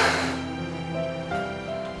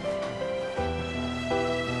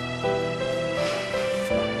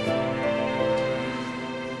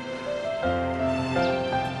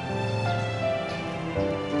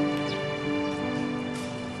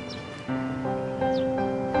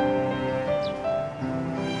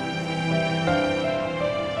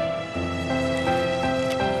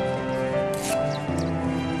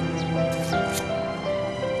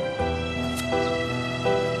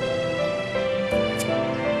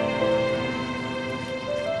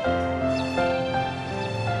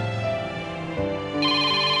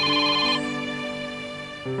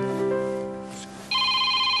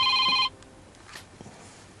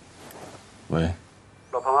喂，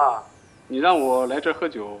老彭啊，你让我来这儿喝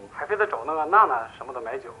酒，还非得找那个娜娜什么的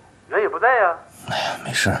买酒，人也不在呀。哎呀，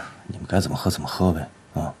没事，你们该怎么喝怎么喝呗。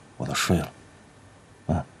啊，我都睡了。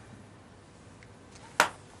嗯。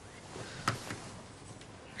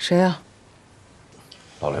谁呀？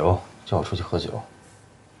老刘叫我出去喝酒。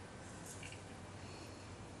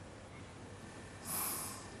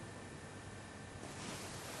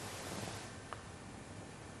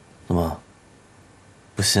怎么？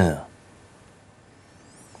不信啊？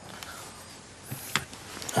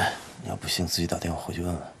哎，你要不信，自己打电话回去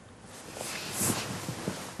问问。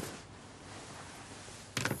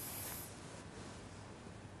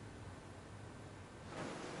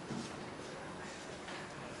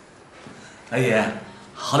阿姨，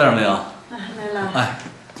好点没有？来了。哎，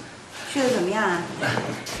睡得怎么样啊？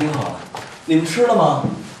挺好的。你们吃了吗？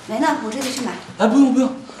没呢，我这就去买。哎，不用不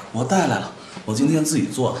用，我带来了，我今天自己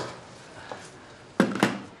做的。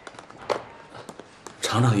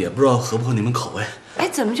尝尝也不知道合不合你们口味。哎，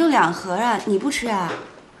怎么就2盒啊？你不吃啊？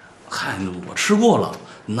嗨，我吃过了，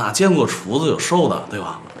哪见过厨子有瘦的，对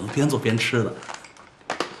吧？我边做边吃的。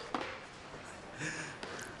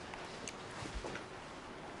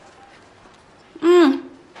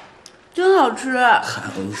真好吃。嗨，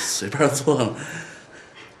我随便做呢。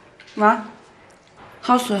妈，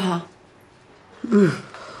好吃哈。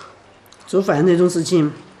做饭这种事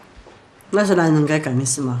情，哪是男人该干的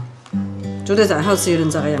事嘛？做得再好吃又能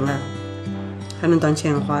咋个样啊？还能当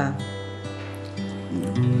钱花呀？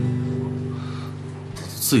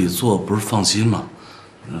自己做不是放心吗？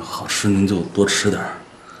好吃您就多吃点。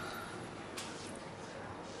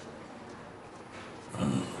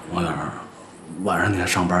王源，晚上你还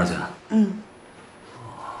上班去？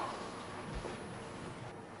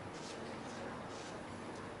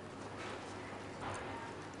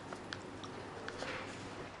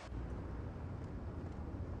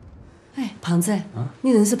哎，胖子，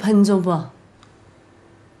你认识彭总不？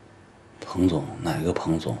彭总，哪个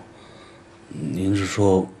彭总？您是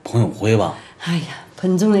说彭永辉吧？哎呀，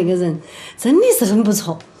彭总那个人真的是很不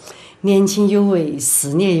错，年轻有为，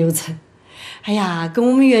事业有成。哎呀，跟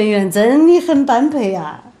我们圆圆真的很般配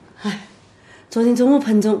呀。哎，昨天中午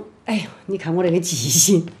彭总，哎呦，你看我那个记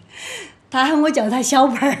性，他喊我叫他小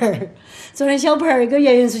盆儿。昨天小盆儿跟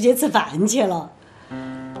圆圆出去吃饭去了。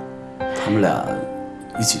他们俩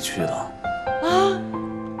一起去的。啊！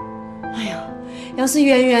哎呀，要是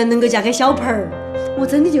圆圆能够嫁给小盆儿，我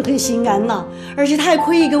真的就很心安了。而且他还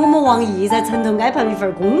可以给我们王毅在城头安排一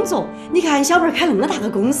份工作。你看小盆儿开那么大个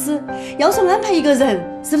公司，要是安排一个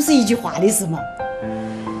人，是不是一句话的事嘛？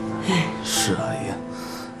是阿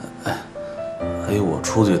姨。哎，阿姨，我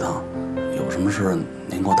出去一趟，有什么事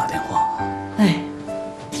您给我打电话。哎。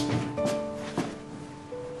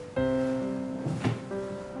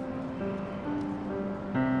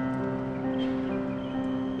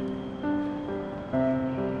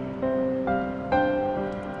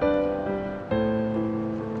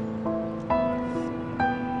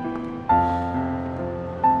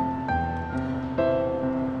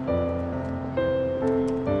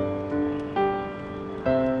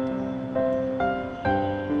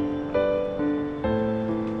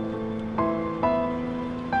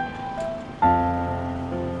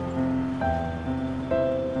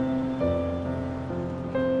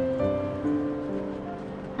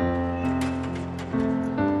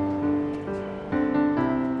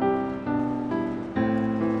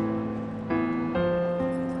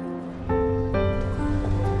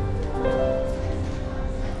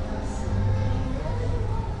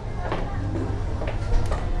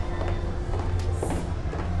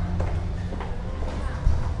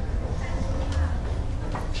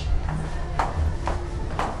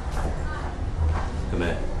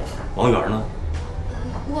王源呢？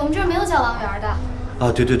我们这儿没有叫王源的。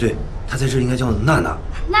啊，对对对，他在这儿应该叫娜娜。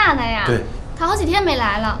娜娜呀？对，她好几天没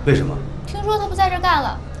来了。为什么？听说她不在这儿干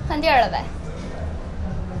了，换地儿了呗。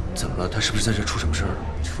怎么了？他是不是在这儿出什么事儿了？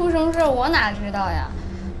出什么事儿我哪知道呀？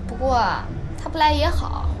不过啊，她不来也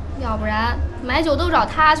好，要不然买酒都找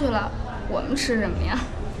她去了，我们吃什么呀？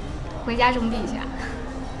回家种地去啊。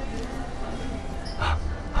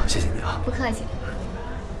好，谢谢你啊。不客气。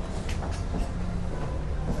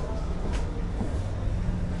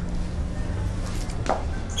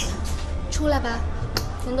出来吧，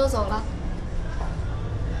人都走了。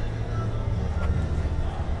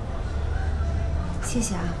谢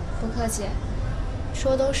谢啊，不客气，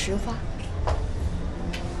说都实话。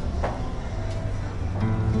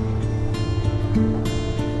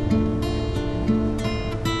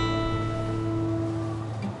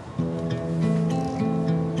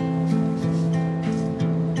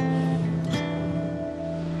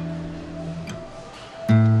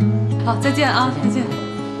好，再见啊，再见。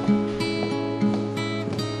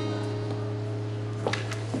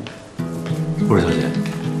顾小姐，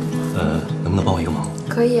能不能帮我一个忙？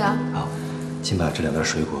可以啊。好，请把这2袋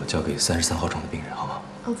水果交给33号床的病人，好吗？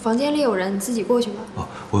房间里有人，你自己过去吧。哦，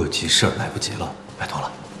我有急事儿，来不及了，拜托了。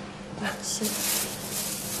行。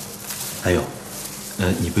还有，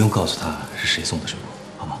你不用告诉他是谁送的水果，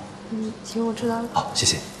好吗？行，我知道了。好，谢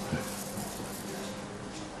谢。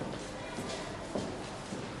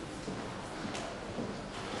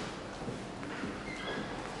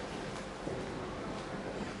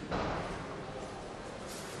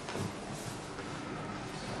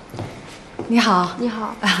你好，你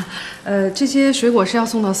好。这些水果是要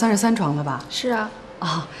送到33床的吧？是啊。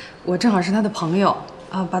啊，我正好是他的朋友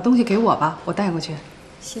啊，把东西给我吧，我带过去。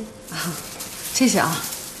行。啊，谢谢啊。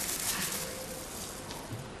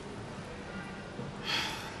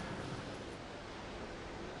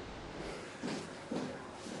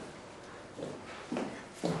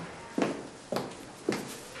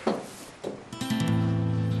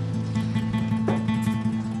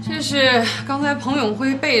这是刚才彭永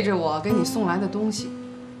辉背着我给你送来的东西。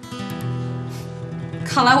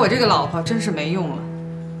看来我这个老婆真是没用了。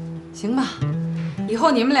行吧，以后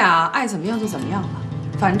你们俩爱怎么样就怎么样吧，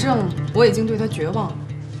反正我已经对他绝望了。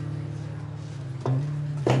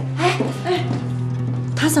哎，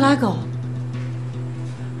他是哪个？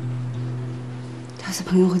他是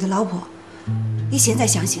彭永辉的老婆。你现在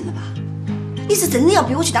相信了吧？你是真的要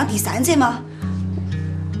逼我去当第三者吗？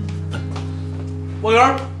王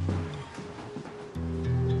源，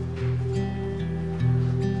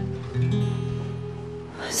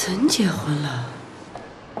真结婚了？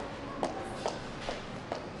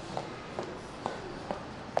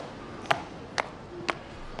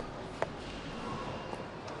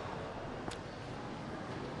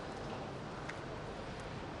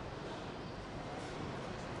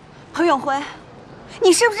彭永辉，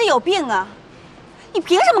你是不是有病啊？你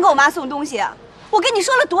凭什么给我妈送东西啊？我跟你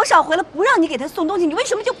说了多少回了，不让你给她送东西，你为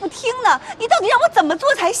什么就不听呢？你到底让我怎么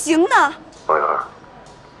做才行呢？王源，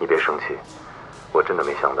你别生气，我真的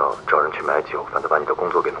没想到找人去买酒，反倒把你的工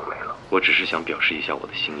作给弄没了。我只是想表示一下我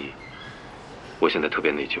的心意。我现在特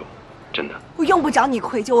别内疚，真的。我用不着你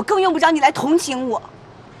愧疚，我更用不着你来同情我。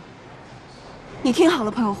你听好了，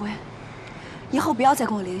彭永辉，以后不要再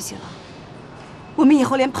跟我联系了。我们以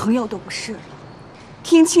后连朋友都不是了，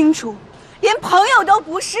听清楚，连朋友都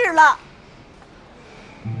不是了。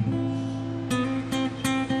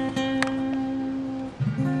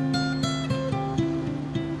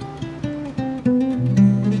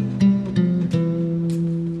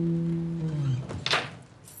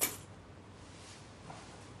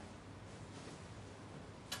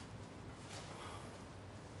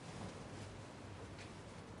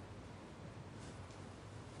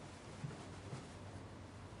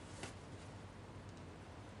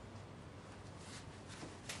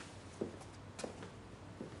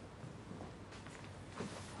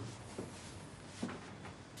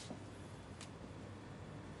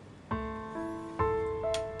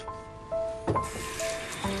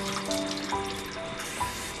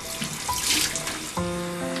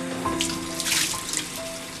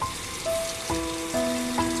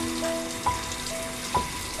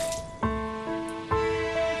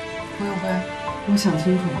彭永辉，我想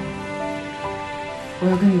清楚了，我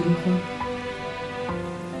要跟你离婚。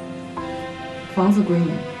房子归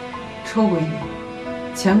你，车归你，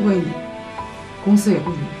钱归你，公司也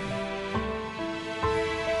归你。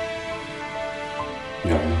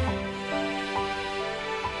女儿呢？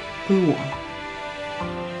归我。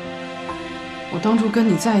我当初跟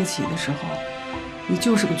你在一起的时候，你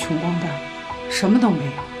就是个穷光蛋，什么都没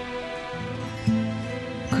有。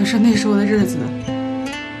可是那时候的日子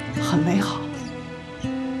很美好，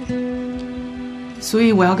所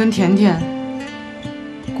以我要跟甜甜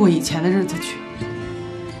过以前的日子去。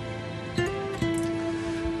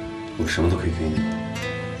我什么都可以给你，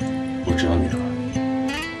我只要女儿，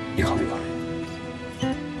你考虑考虑。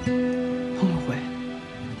彭永辉，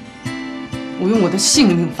我用我的性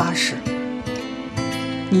命发誓，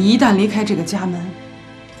你一旦离开这个家门，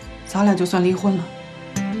咱俩就算离婚了。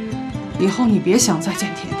以后你别想再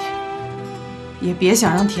见甜甜，也别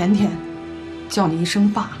想让甜甜叫你一声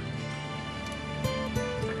爸。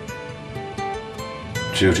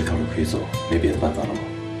只有这条路可以走，没别的办法了吗？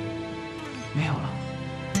没有了，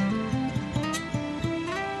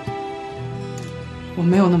我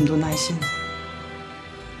没有那么多耐心，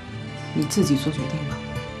你自己做决定吧。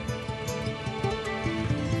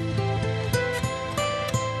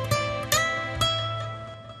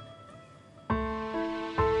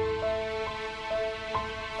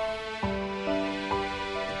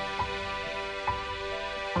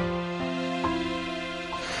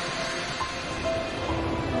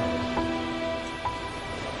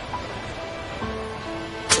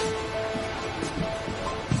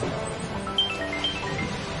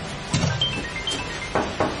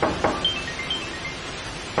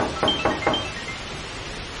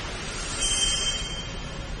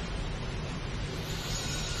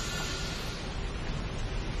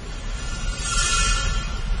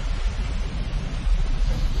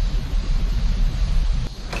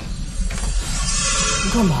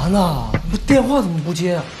干嘛呢？不电话怎么不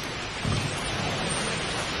接啊？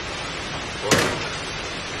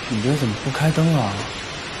你这怎么不开灯啊？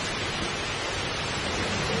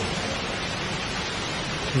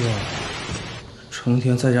对呀，成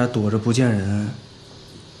天在家躲着不见人，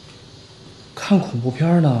看恐怖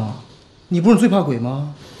片呢。你不是最怕鬼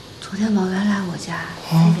吗？昨天毛源来我家，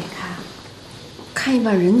非得看，看一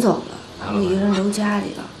半人走了，我一个人留家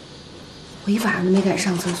里了。我一晚上都没敢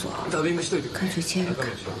上厕所，干脆接着看。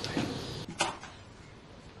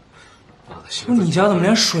不是你家怎么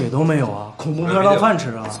连水都没有啊？恐怖片当饭吃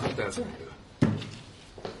啊？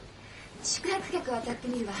宿泊客を当たって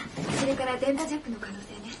みるわ。それから電波ジャックの可能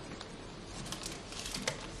性ね。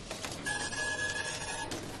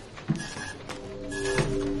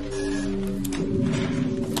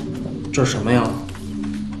这是什么呀？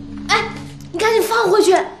哎，你赶紧放回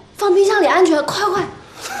去，放冰箱里安全，快快！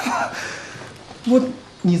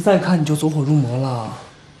你再看你就走火入魔了。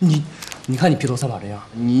你看你披头散发这样，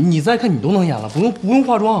你再看你都能演了，不用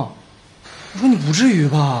化妆。我说你不至于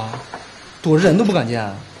吧？躲着人都不敢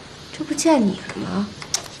见。这不见你了吗？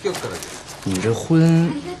你这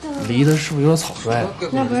婚离的是不是有点草率啊？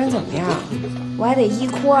那不然怎么样？我还得1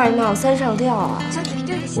哭2闹3上吊啊！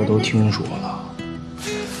我都听说了，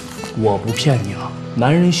我不骗你啊，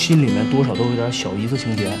男人心里面多少都有点小姨子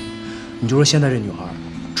情节。你就说现在这女孩，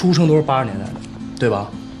出生都是80年代的，对吧？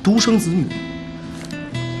独生子女，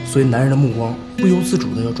所以男人的目光不由自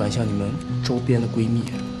主的要转向你们周边的闺蜜，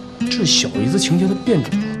这是小姨子情节的变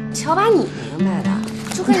种。瞧把你明白的，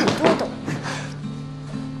就跟你多懂。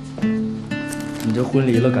你这婚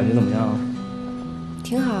离了，感觉怎么样？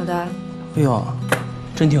挺好的。哎呦，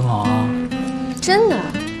真挺好啊！真的，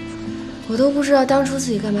我都不知道当初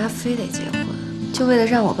自己干嘛非得结婚，就为了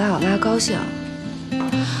让我爸我妈高兴。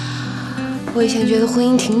我以前觉得婚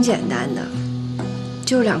姻挺简单的，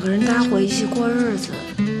就是2个人搭伙一起过日子，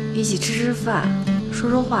一起吃饭，说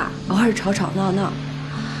说话，偶尔吵吵闹闹。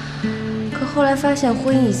可后来发现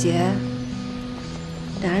婚一结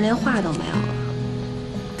，2人连话都没有了，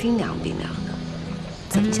冰凉冰凉的，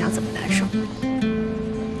怎么想怎么难受。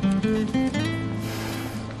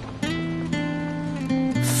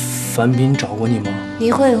樊斌找过你吗？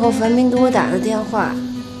离婚以后，樊斌给我打的电话，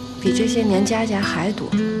比这些年加起来还多。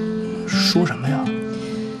说什么呀？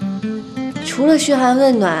除了嘘寒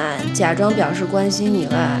问暖、假装表示关心以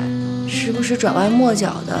外，时不时转弯抹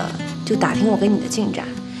角的就打听我跟你的进展，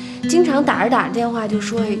经常打着电话就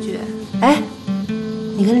说一句：“哎，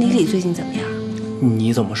你跟李李最近怎么样？”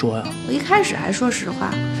你怎么说呀？我一开始还说实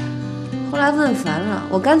话，后来问烦了，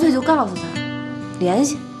我干脆就告诉他，联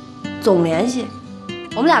系，总联系，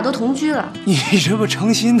我们俩都同居了。你这不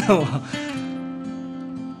诚心的吗？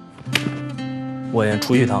我先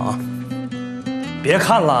出去一趟啊！别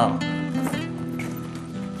看了。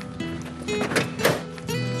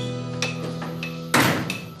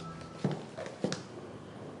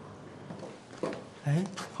哎，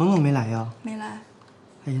彭总没来呀？没来。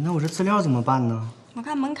哎呀，那我这资料怎么办呢？我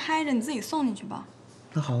看门开着，你自己送进去吧。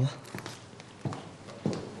那好吧。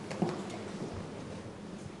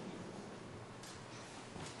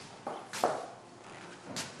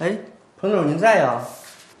哎，彭总您在呀？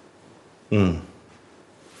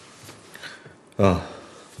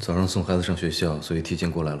早上送孩子上学校，所以提前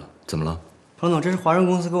过来了。怎么了？彭总，这是华润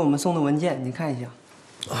公司给我们送的文件，您看一下。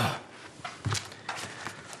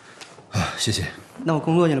谢谢。那我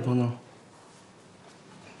工作去了，彭总。